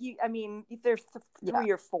 right? Like if there's 3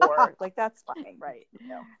 or 4, like that's fine, right?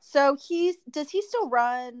 So does he still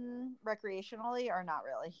run recreationally or not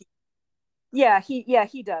really?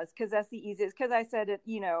 He does, because that's the easiest. Because I said it,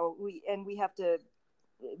 we have to.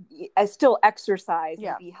 I still exercise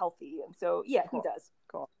and be healthy, and so cool. He does.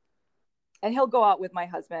 Cool. And he'll go out with my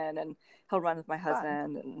husband, and he'll run with my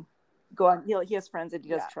husband, and go on. He has friends that he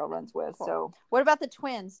does trail runs with. Cool. So, what about the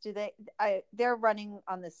twins? Do they? They're running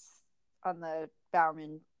on the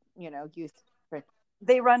Bowerman, youth.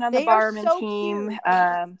 They run on the Bowerman team.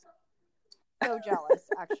 So jealous,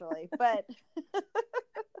 actually, but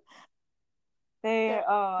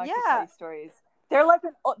I can tell you stories. They're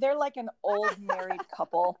like an old married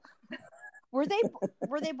couple. Were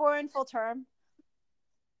they born full term?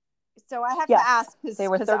 So I have to ask, because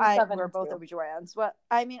we're both OBGYNs. Well,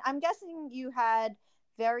 I mean, I'm guessing you had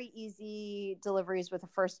very easy deliveries with the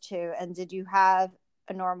first 2, and did you have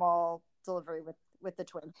a normal delivery with the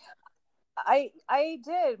twins? I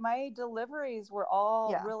did. My deliveries were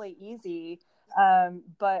all really easy,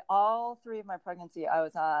 but all 3 of my pregnancy, I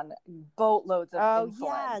was on boatloads of insulin.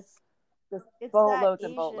 Yes. It's boatloads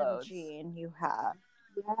and boatloads. Gene you have.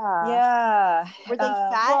 Yeah. Were they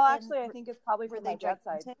fat? Well, actually, I think it's probably from my dad's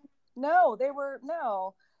side. No, they were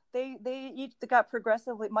They each got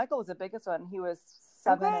progressively. Michael was the biggest one. He was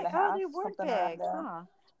 7.5. They were big. Huh.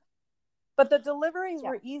 But the deliveries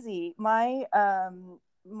were easy. My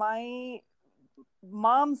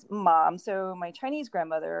mom's mom, so my Chinese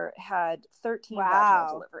grandmother, had 13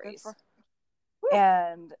 vaginal deliveries.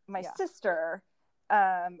 And my sister,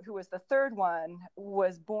 who was the third one,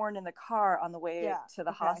 was born in the car on the way to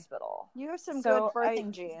the hospital. You have some good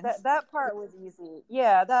birthing genes. That part was easy.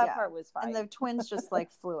 Yeah, that part was fine. And the twins just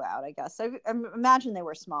flew out, I guess. So I imagine they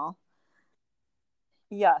were small.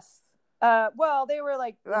 Yes. Well, they were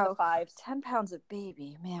in the 5s. 10 pounds of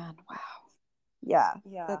baby, man. Wow. Yeah.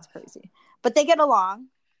 That's crazy. But they get along.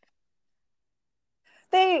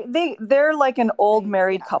 They're like an old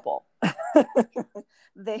married couple.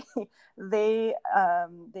 They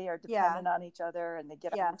are dependent on each other, and they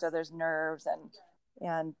get on each other's nerves,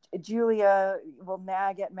 and Julia will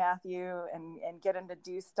nag at Matthew and get him to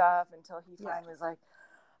do stuff until he finally is like,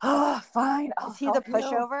 oh, fine. Is he the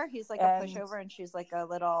pushover? He's like a pushover, and she's like a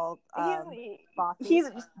little he's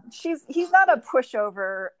not a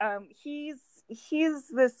pushover. He's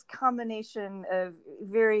this combination of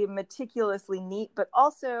very meticulously neat, but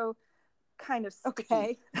also kind of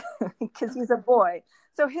sticky, because he's a boy.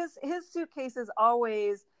 So his suitcase is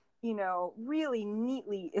always, really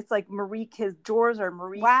neatly. It's like his drawers are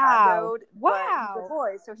Marie Kondo. Wow. He's a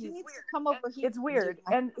boy, so he needs to come over here. It's weird,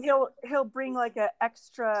 and he'll bring like an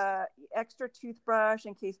extra toothbrush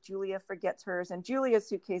in case Julia forgets hers. And Julia's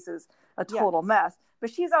suitcase is a total mess, but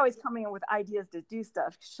she's always coming in with ideas to do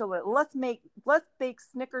stuff. Let's bake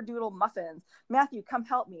snickerdoodle muffins. Matthew, come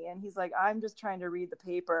help me. And he's like, I'm just trying to read the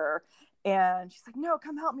paper. And she's like, no,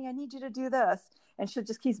 come help me. I need you to do this. And she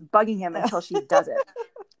just keeps bugging him until she does it.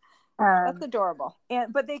 That's adorable.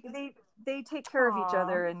 But they take care of each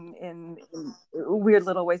other in weird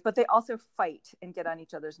little ways, but they also fight and get on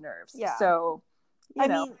each other's nerves. Yeah. So, I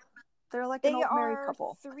mean, they're like an old married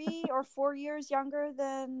couple. 3 or 4 years younger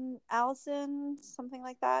than Allison, something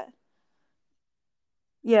like that.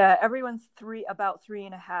 Yeah, everyone's about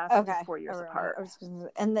 3.5 to 4 years apart.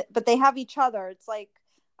 But they have each other. It's like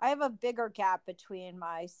I have a bigger gap between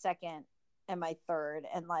my second and my third,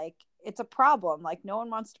 and it's a problem. No one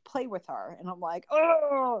wants to play with her, and I'm like,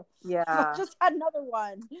 oh yeah, I just had another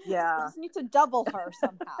one. Yeah, I just need to double her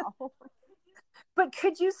somehow. But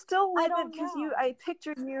could you still I live in? don't Because know. I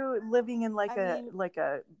pictured you living in I mean,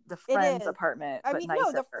 the it friend's is. apartment, I but mean, no,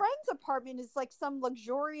 nicer. the friend's apartment is like some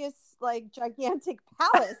luxurious, like gigantic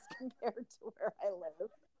palace compared to where I live.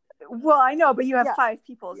 Well, I know, but you have Yeah. 5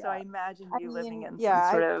 people, so Yeah. I imagine I you living mean, in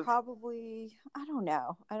yeah, some sort I of. probably, I don't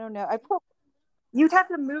know. You'd have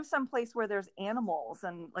to move someplace where there's animals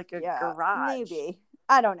and like a Yeah, garage. maybe.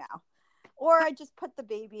 I don't know. Or I just put the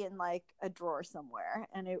baby in like a drawer somewhere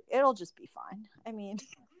and it'll just be fine. I mean,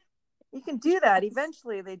 You can do that.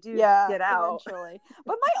 Eventually, they do yeah, get out. eventually.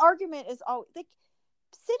 But my argument is always like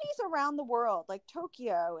cities around the world, like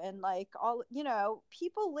Tokyo and like all,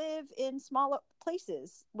 people live in smaller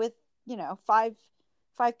places with, five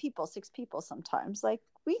people, 6 people sometimes. Like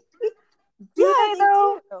Do yeah, they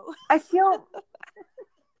though? do. I feel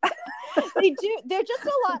They do. They're just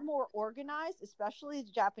a lot more organized, especially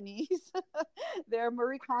the Japanese. They're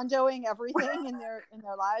Marie Kondoing everything in their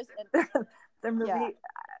lives, and the movie. yeah,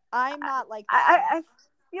 I'm not like that. I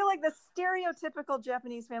feel like the stereotypical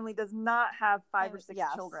Japanese family does not have 5 or 6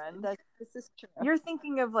 yes, children. This is true. You're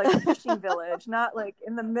thinking of like fishing village, not like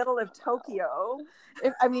in the middle of Tokyo.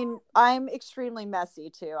 I mean, I'm extremely messy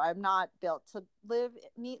too. I'm not built to live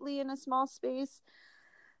neatly in a small space.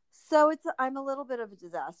 So I'm a little bit of a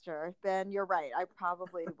disaster. Ben, you're right. I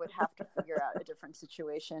probably would have to figure out a different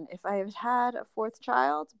situation if I had a 4th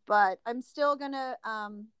child, but I'm still gonna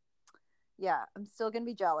I'm still gonna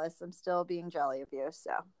be jealous. I'm still being jelly of you.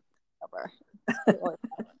 So whatever.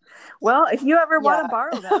 Well, if you ever want to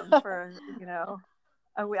borrow them for,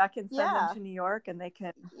 I can send them to New York and they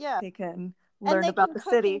can learn about the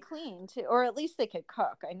city. And clean too, or at least they could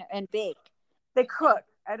cook and bake. They cook.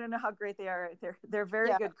 I don't know how great they are. They're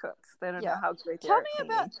very good cooks. I don't know how great they are. Tell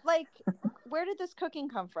me about where did this cooking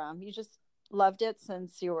come from? You just loved it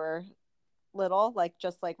since you were little,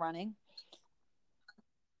 just like running?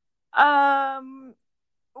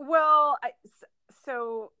 Well,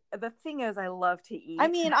 so the thing is, I love to eat. I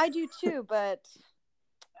mean, I do too, but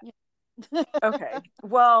okay.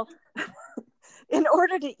 Well, in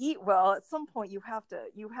order to eat well, at some point you have to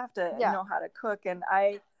know how to cook. And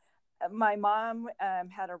my mom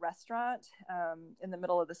had a restaurant in the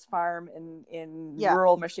middle of this farm in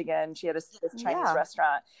rural Michigan. She had this Chinese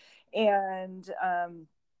restaurant, and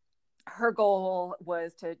her goal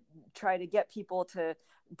was to try to get people to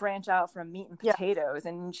branch out from meat and potatoes,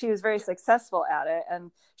 and she was very successful at it.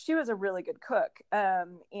 And she was a really good cook,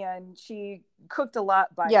 and she cooked a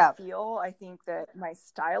lot by feel. I think that my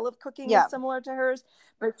style of cooking is similar to hers,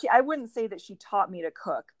 but I wouldn't say that she taught me to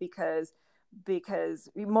cook because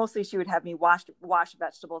mostly she would have me wash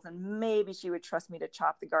vegetables, and maybe she would trust me to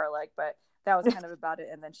chop the garlic, but that was kind of about it.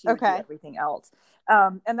 And then she would do everything else.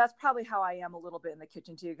 And that's probably how I am a little bit in the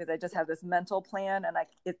kitchen too, because I just have this mental plan, and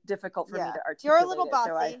it's difficult for me to articulate. You're a little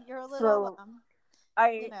bossy. So you're a little,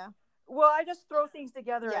 well, I just throw things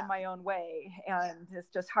together in my own way, and it's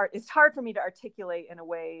just hard. It's hard for me to articulate in a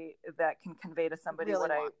way that can convey to somebody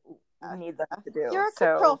what I need them to do. You're a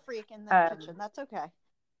control freak in the kitchen. That's okay.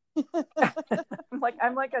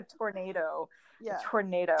 I'm like a tornado.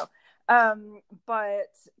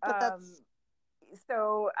 But that's...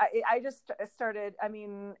 so I just started. I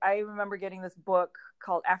mean, I remember getting this book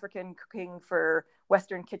called African Cooking for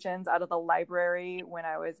Western Kitchens out of the library when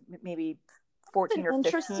I was maybe 14 or 15.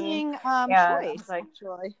 Interesting choice. Like,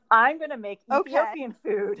 I'm going to make Ethiopian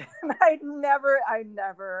food. I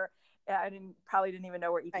probably didn't even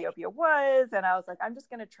know where Ethiopia was. And I was like, I'm just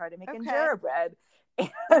going to try to make injera bread.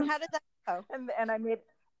 And how did that go? And I made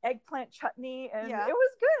eggplant chutney, and it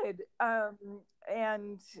was good.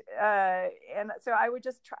 And so I would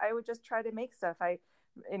just try to make stuff.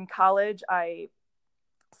 In college,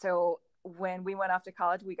 so when we went off to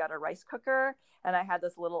college, we got a rice cooker, and I had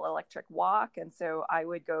this little electric wok. And so I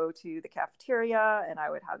would go to the cafeteria, and I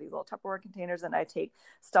would have these little Tupperware containers, and I'd take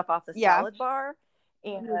stuff off the salad bar.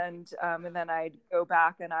 And then I'd go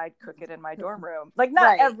back and I'd cook it in my dorm room. Like,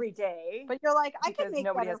 not every day. But you're like, I can make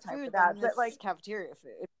better food than this cafeteria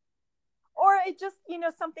food. Or it just,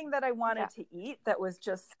 something that I wanted to eat that was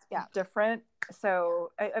just different.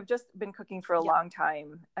 So I've just been cooking for a long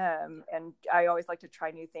time. And I always like to try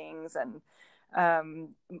new things. And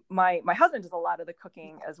my husband does a lot of the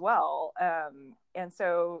cooking as well. And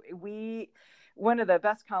so one of the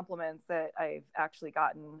best compliments that I've actually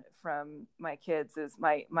gotten from my kids is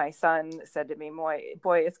my son said to me,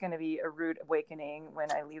 boy, it's going to be a rude awakening when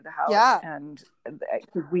I leave the house. And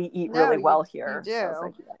we eat really well here. You do. So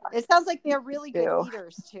like, it sounds like they're really good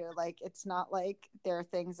eaters too. Like, it's not like there are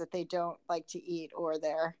things that they don't like to eat, or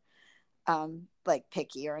they're like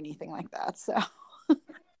picky or anything like that. So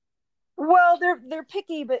well, they're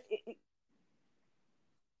picky, but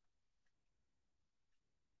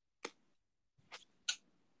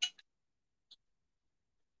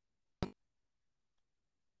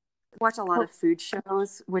watch a lot of food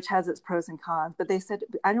shows, which has its pros and cons, but they said,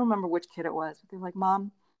 I don't remember which kid it was, but they're like,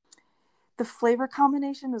 Mom, the flavor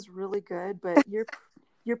combination is really good, but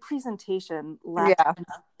your presentation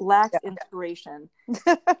lacks inspiration.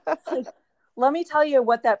 Like, let me tell you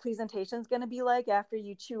what that presentation is going to be like after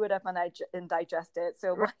you chew it up and digest it.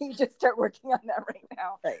 So why don't you just start working on that right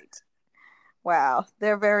now? Right. Wow.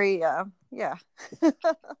 They're very, they're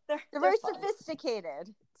very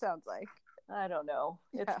sophisticated. Sounds like. I don't know.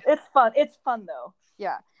 It's fun. It's fun though.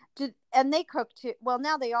 Yeah. And they cook too. Well,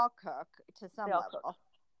 now they all cook to some level. Cook.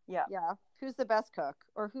 Yeah. Yeah. Who's the best cook,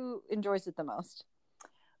 or who enjoys it the most?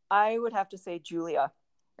 I would have to say Julia.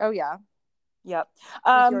 Oh yeah. Yep.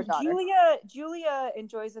 Julia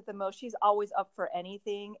enjoys it the most. She's always up for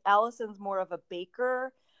anything. Allison's more of a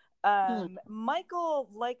baker. Michael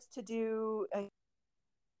likes to do.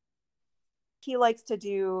 He likes to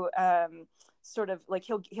do sort of like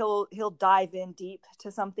he'll dive in deep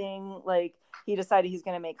to something. Like he decided he's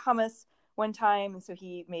going to make hummus one time, and so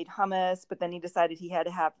he made hummus. But then he decided he had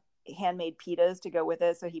to have handmade pitas to go with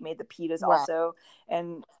it, so he made the pitas also.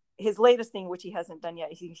 And his latest thing, which he hasn't done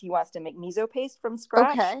yet, he wants to make miso paste from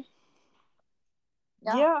scratch. Okay.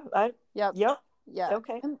 Yeah. Yep.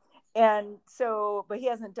 Okay. And so, but he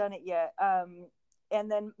hasn't done it yet. And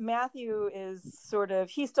then Matthew is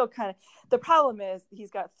he's still kind of, the problem is he's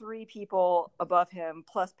got 3 people above him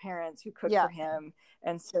plus parents who cook for him.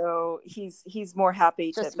 And so he's more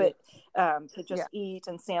happy to eat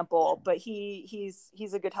and sample, but he's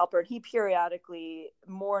a good helper. And he periodically,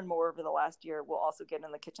 more and more over the last year, will also get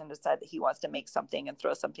in the kitchen to decide that he wants to make something and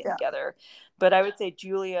throw something together. But I would say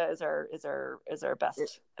Julia is our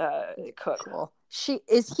best cook. Cool.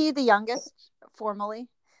 Is he the youngest formally?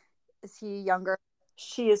 Is he younger?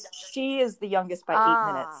 She is the youngest by 8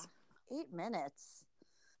 minutes. 8 minutes.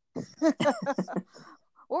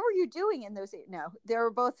 What were you doing in those 8? No, they were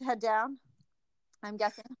both head down, I'm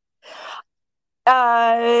guessing.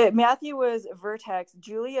 Matthew was Vertex.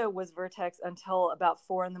 Julia was Vertex until about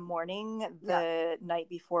 4 a.m. the night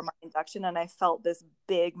before my induction, and I felt this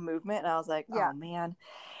big movement, and I was like, "Oh man!"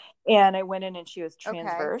 And I went in, and she was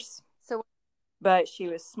transverse. So, but she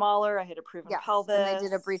was smaller. I had a proven pelvis, and they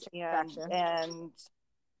did a breech infection. And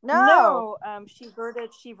no, she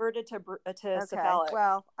verted to cephalic.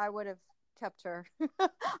 Well, I would have kept her.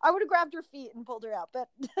 I would have grabbed her feet and pulled her out, but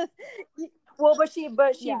she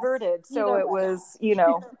verted, so it was,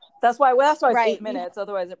 that's why it's 8 minutes.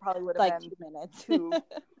 Otherwise, it probably would have been 2 minutes. 2.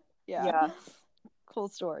 Yeah. Cool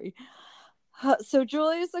story. So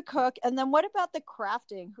Julia's a cook, and then what about the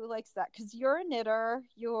crafting? Who likes that? Because you're a knitter.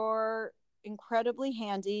 You're incredibly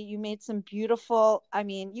handy. You made some beautiful. I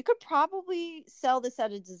mean, you could probably sell this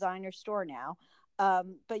at a designer store now.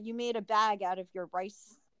 But you made a bag out of your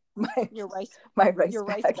rice. Your rice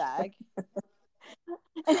bag.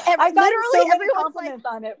 And literally everyone's like,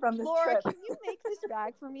 on it from this Laura, trip. Can you make this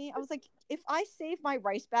bag for me? I was like, if I save my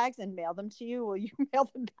rice bags and mail them to you, will you mail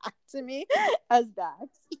them back to me as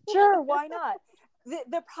bags? Sure, why not?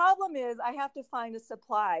 The problem is I have to find a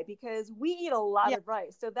supply because we eat a lot of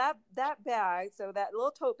rice. So that bag, that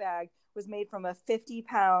little tote bag was made from a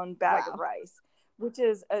 50-pound bag of rice, which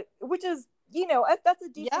is that's a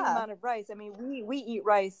decent amount of rice. I mean, we eat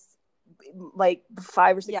rice like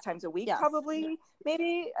 5 or 6 times a week, probably,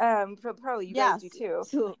 maybe. Probably you guys do too.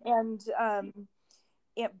 And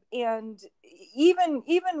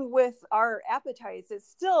even with our appetites, it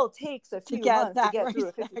still takes a few months to get through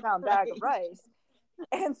a 50-pound bag of rice.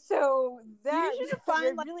 And so that you should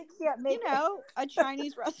find really can't make a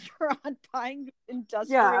Chinese restaurant buying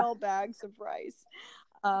industrial bags of rice.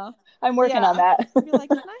 I'm working on that. Be like,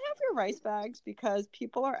 can I have your rice bags? Because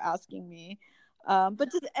people are asking me. But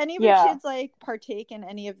does any of your kids partake in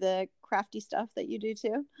any of the crafty stuff that you do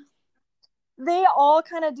too? They all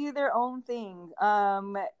kind of do their own thing.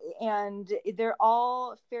 And they're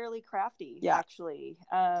all fairly crafty, actually.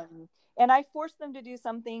 And I force them to do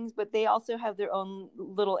some things, but they also have their own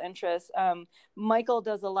little interests. Michael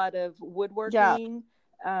does a lot of woodworking.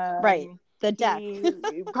 Right. The deck.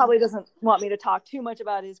 He probably doesn't want me to talk too much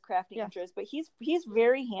about his crafting interests, but he's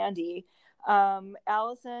very handy.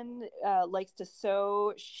 Allison likes to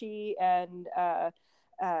sew. She and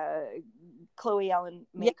Chloe Ellen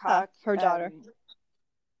Maycock, her daughter.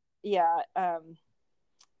 They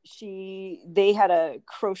had a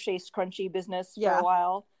crochet scrunchie business for a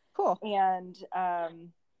while. Cool. And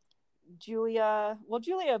Julia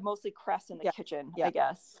mostly crafts in the kitchen, I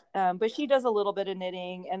guess. But she does a little bit of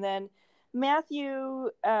knitting. And then Matthew,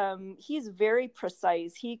 he's very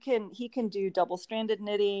precise. He can do double-stranded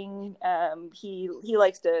knitting. He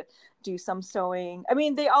likes to do some sewing. I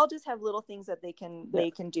mean, they all just have little things that they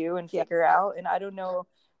can do and figure out. And I don't know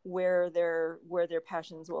where their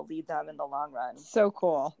passions will lead them in the long run. So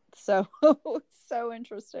cool. So so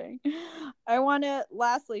interesting. I want to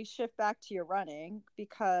lastly shift back to your running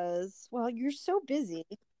because, well, you're so busy.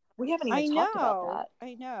 We haven't even talked about that.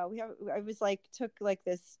 I know. I was like, took like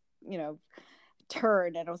this,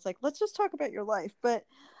 turn, and I was like, let's just talk about your life. But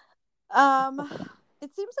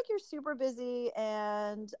it seems like you're super busy.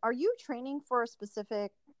 And are you training for a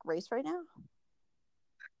specific race right now?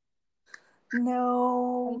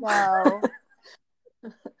 No.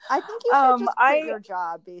 I think you should just quit your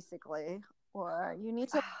job, basically, or you need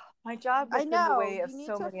to. My job gets in the way of so many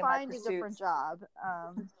of my pursuits. You need to find a different job.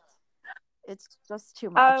 It's just too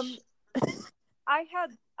much. I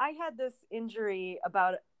had this injury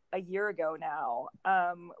about a year ago now,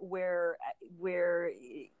 where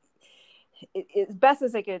as best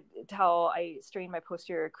as I could tell, I strained my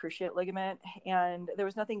posterior cruciate ligament, and there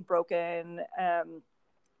was nothing broken.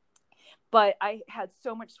 But I had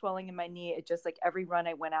so much swelling in my knee. It just, like, every run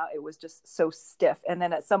I went out, it was just so stiff. And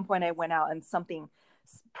then at some point I went out and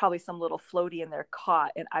probably some little floaty in there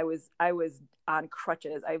caught, and I was on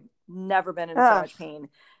crutches. I've never been in so much pain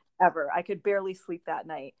ever. I could barely sleep that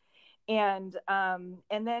night. And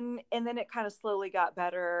then it kind of slowly got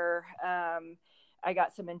better. I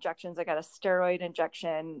got some injections. I got a steroid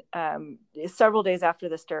injection. Several days after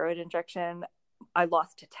the steroid injection, I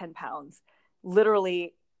lost 10 pounds,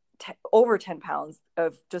 literally over 10 pounds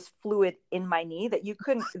of just fluid in my knee that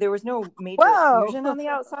there was no major fusion on the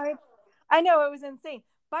outside. I know, it was insane.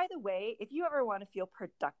 By the way, if you ever want to feel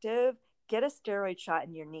productive, get a steroid shot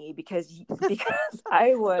in your knee, because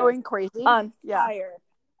I was going crazy on fire.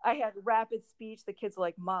 I had rapid speech. The kids were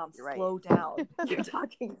like, "Mom, slow down. You're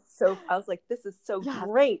talking so." I was like, "This is so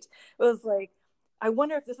great." It was like, I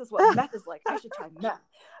wonder if this is what meth is like. I should try meth.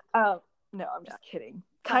 No, I'm just kidding.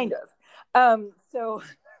 Kind of. So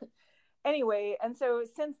anyway, and so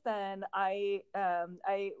since then, I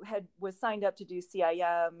was signed up to do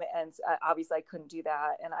CIM, and obviously I couldn't do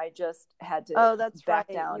that, and I just had to back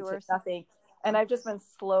down to nothing. And I've just been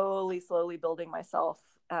slowly building myself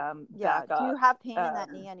back up. Do you have pain in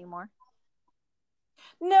that knee anymore?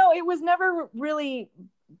 No, it was never really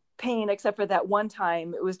pain, except for that one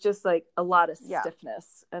time. It was just like a lot of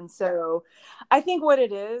stiffness. And so I think what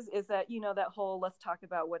it is that, that whole, let's talk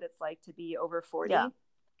about what it's like to be over 40.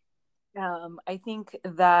 I think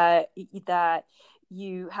that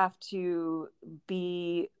you have to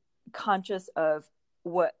be conscious of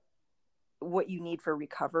what you need for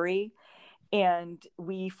recovery. And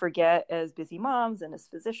we forget, as busy moms and as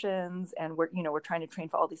physicians, and we're trying to train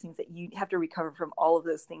for all these things, that you have to recover from all of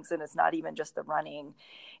those things. And it's not even just the running.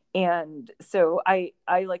 And so I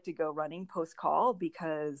like to go running post call,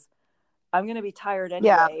 because I'm going to be tired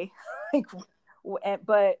anyway.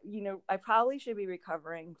 But I probably should be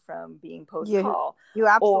recovering from being post call. You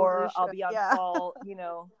absolutely or should. I'll be on call,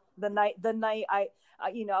 the night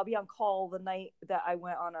I'll be on call the night that I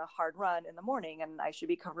went on a hard run in the morning, and I should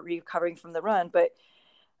be recovering from the run. But,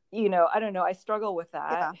 I don't know. I struggle with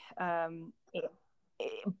that.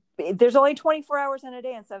 There's only 24 hours in a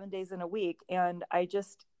day and 7 days in a week. And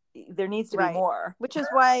there needs to be more. Which is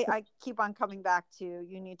why I keep on coming back to,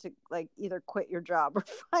 you need to, like, either quit your job or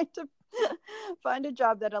find a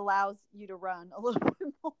job that allows you to run a little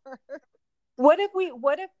bit more. What if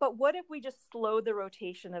we just slowed the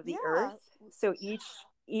rotation of the earth? So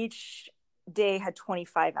each day had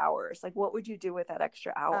 25 hours. Like, what would you do with that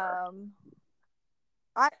extra hour?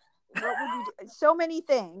 What would you do? So many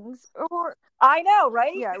things. Or I know,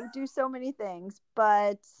 right? Yeah, we do so many things,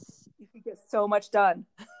 but you could get so much done.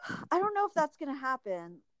 I don't know if that's going to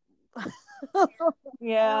happen.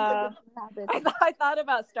 Yeah. I thought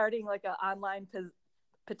about starting like an online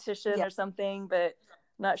petition or something, but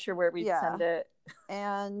not sure where we'd send it.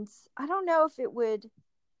 And I don't know if it would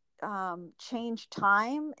change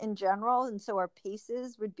time in general, and so our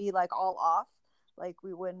paces would be like all off. Like,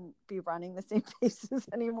 we wouldn't be running the same paces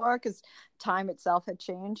anymore because time itself had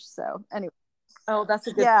changed. So anyway. Oh, that's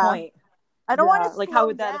a good point. I don't want to, like, how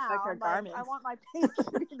would that affect our garments? I want my pace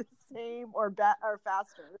to be the same or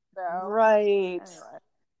faster. So right. Anyway.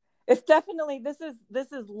 It's definitely, this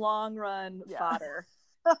is long run fodder.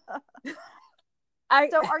 So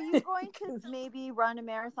are you going to maybe run a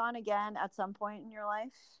marathon again at some point in your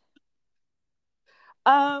life?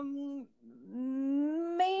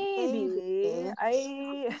 Maybe.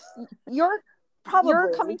 You're probably.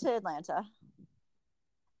 You're coming to Atlanta.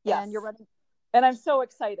 Yes. And you're running. And I'm so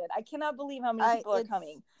excited. I cannot believe how many people are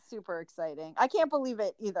coming. Super exciting. I can't believe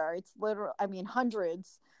it either. It's literal. I mean,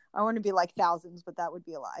 hundreds. I want to be like thousands, but that would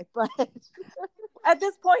be a lie. But at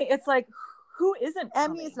this point, it's like, who isn't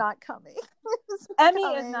coming? Emmy's not coming. Emmy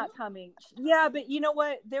is not coming. Yeah, but you know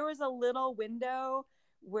what? There was a little window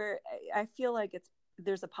where I feel like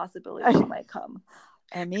there's a possibility she might come.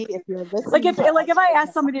 Emmy, if you're listening, like if I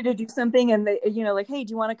ask somebody to do something and they, like, hey,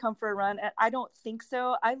 do you want to come for a run? And I don't think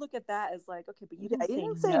so. I look at that as like, okay, but you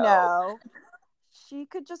didn't say no. She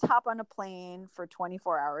could just hop on a plane for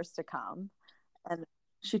 24 hours to come, and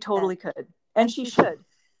she totally could, and she should.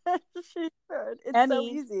 She should. It's so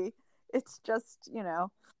easy. It's just you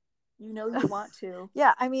want to.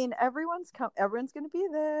 Yeah, I mean, everyone's going to be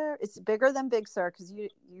there. It's bigger than Big Sur because you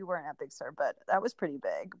weren't at Big Sur, but that was pretty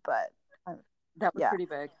big. But that was pretty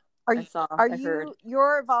big.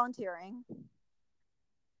 You're volunteering?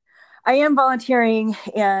 I am volunteering,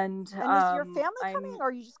 and is your family coming, or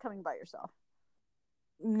are you just coming by yourself?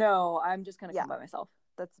 No, I'm just going to come by myself.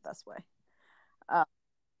 That's the best way.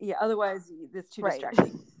 Yeah, otherwise it's too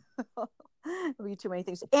distracting. It'll be too many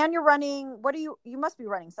things. And you're running. You must be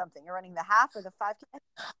running something. You're running the half or the 5K?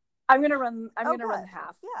 I'm gonna run the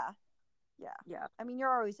half. Yeah. I mean,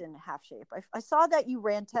 you're always in half shape. I saw that you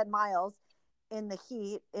ran 10 miles in the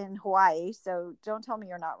heat in Hawaii. So don't tell me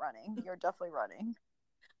you're not running. You're definitely running.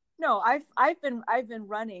 No, I've been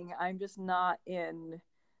running. I'm just not in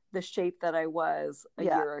the shape that I was a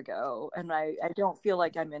year ago, and I don't feel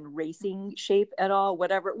like I'm in racing shape at all.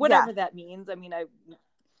 Whatever that means. I mean, I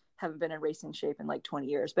haven't been in racing shape in like 20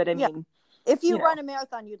 years, but I mean, if you run a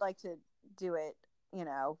marathon, you'd like to do it,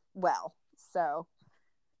 well. So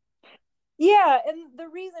yeah, and the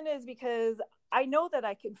reason is because I know that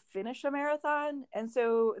I can finish a marathon, and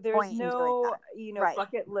so there's no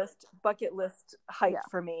bucket list hype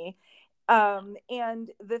for me. And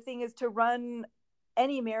the thing is, to run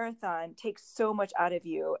any marathon takes so much out of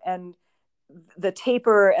you, and the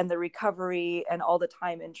taper and the recovery and all the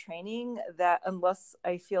time in training, that unless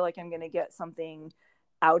I feel like I'm going to get something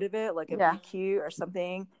out of it, like a BQ or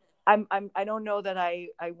something, I don't know that I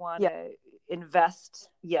want to invest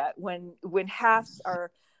yet when halves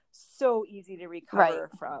are so easy to recover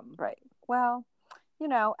from. Right. Well,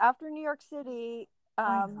 after New York City,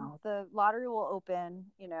 the lottery will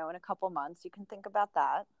open, in a couple months. You can think about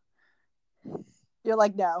that. You're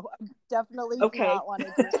like, no, I'm definitely not want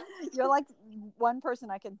to do it. You're like one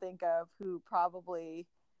person I can think of who probably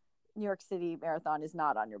New York City Marathon is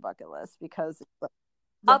not on your bucket list, because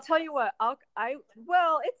I'll tell you what, it's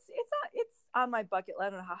on my bucket list.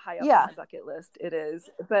 I don't know how high up on my bucket list it is,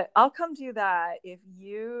 but I'll come do that if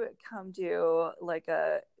you come do like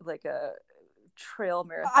a trail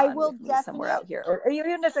marathon. I will definitely somewhere out here, or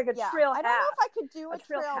even just like a trail half. I don't know if I could do a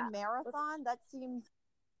trail marathon. That seems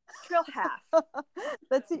trail half.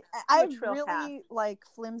 I have really like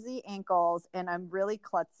flimsy ankles, and I'm really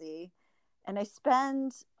klutzy, and I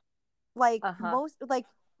spend like most like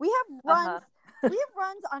we have runs. We have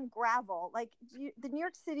runs on gravel, like the New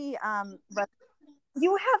York City.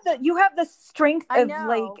 You have the strength of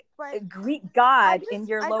like Greek god in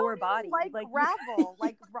your lower body. Like gravel,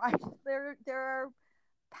 like there are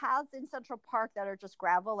paths in Central Park that are just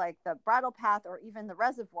gravel, like the bridle path or even the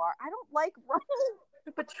reservoir. I don't like running.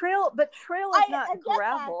 But trail is not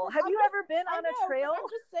gravel. Have you ever been on a trail? I'm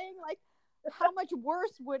just saying, like, how much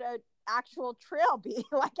worse would an actual trail be?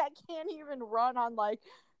 Like, I can't even run on like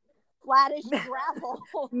flattish gravel.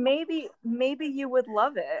 Maybe you would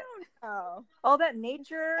love it. I don't know. All that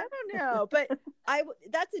nature. I don't know, but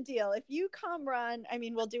that's a deal. If you come run, I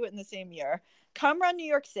mean, we'll do it in the same year. Come run New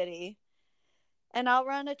York City, and I'll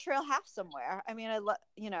run a trail half somewhere. I mean, I'd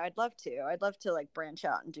love to like branch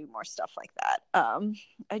out and do more stuff like that.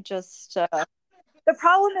 I just the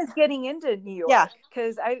problem is getting into New York,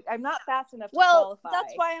 because I'm not fast enough to qualify.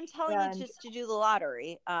 That's why I'm telling you just to do the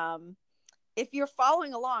lottery. If you're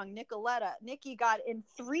following along, Nikki got in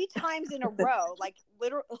 3 times in a row, like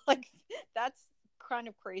literally, like that's kind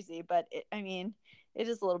of crazy, but it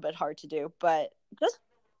is a little bit hard to do, but just.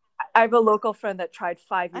 I have a local friend that tried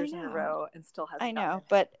 5 years in a row and still hasn't. I know,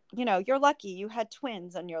 but you're lucky. You had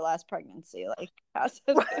twins on your last pregnancy. Like,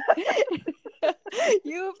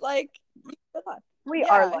 we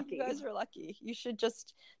are lucky. You guys are lucky. You should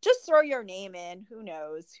just throw your name in. Who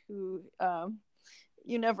knows? You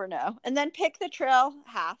never know. And then pick the trail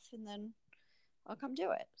half, and then I'll come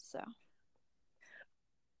do it. So.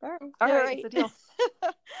 All right. It's a deal.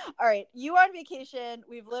 All right. You on vacation.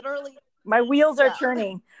 We've literally. My wheels are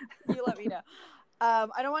turning. You let me know.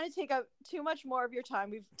 I don't want to take up too much more of your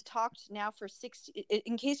time. We've talked now for 60,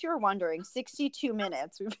 in case you were wondering, 62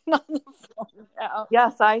 minutes. We've been on the phone now.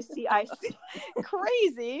 Yes, I see.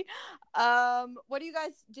 Crazy. What are you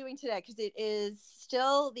guys doing today? Because it is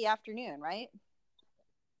still the afternoon, right?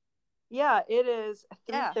 Yeah, it is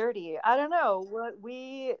 3:30. I don't know what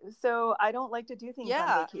so I don't like to do things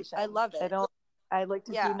on vacation. I love it. I like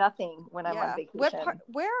to do nothing when I'm on vacation.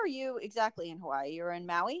 Where are you exactly in Hawaii? You're in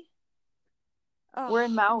Maui? Oh, we're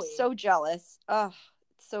in Maui. I'm so jealous. Oh,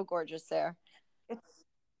 it's so gorgeous there.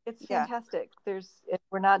 It's fantastic.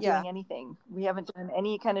 We're not doing anything. We haven't done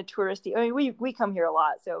any kind of touristy. I mean, we come here a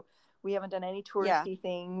lot, so we haven't done any touristy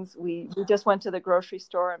things. We just went to the grocery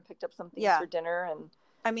store and picked up some things for dinner. And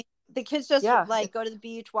I mean, the kids just like go to the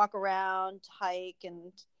beach, walk around, hike,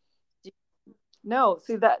 and no,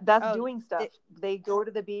 see that's doing stuff. They go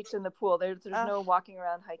to the beach and the pool. There's no walking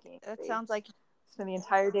around hiking. That sounds like spend the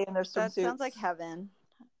entire day in their swimsuits. That sounds like heaven.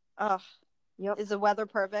 Oh, yep. Is the weather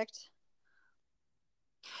perfect?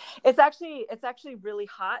 It's actually really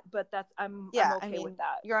hot, but I'm okay with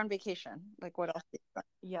that. You're on vacation. Like, what else?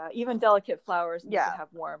 Yeah, even delicate flowers need to have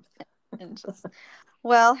warmth.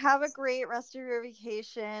 Well, have a great rest of your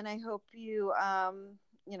vacation. I hope you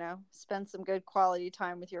spend some good quality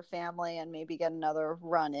time with your family and maybe get another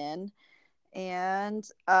run in. And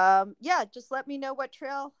just let me know what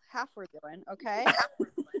trail half we're doing, okay?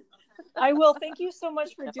 I will. Thank you so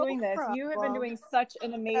much for doing this. You have been doing such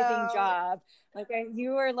an amazing job. Like,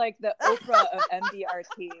 you are like the Oprah of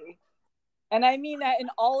MDRT. And I mean that in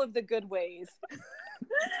all of the good ways.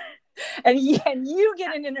 And you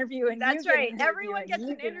get an interview. And that's right. Everyone gets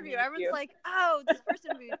an interview. Everyone's like, oh, this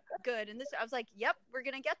person would be good. And I was like, yep, we're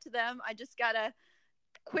going to get to them. I just got to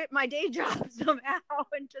quit my day job somehow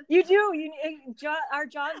and just our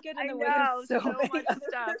jobs get in the way of so much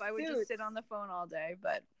stuff. I would just sit on the phone all day.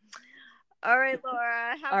 But all right,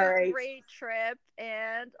 Laura, have a great trip,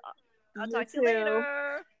 and I'll talk to you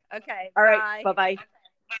later. Okay, all right, bye.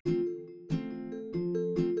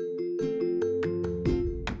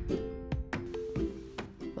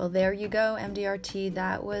 Well, there you go, MDRT.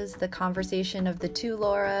 That was the conversation of the two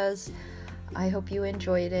Lauras. I hope you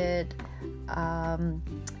enjoyed it.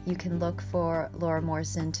 You can look for Laura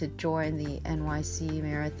Morrison to join the NYC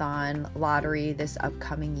Marathon Lottery this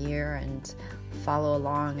upcoming year and follow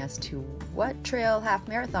along as to what trail half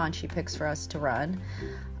marathon she picks for us to run.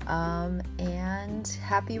 And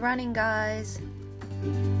happy running, guys.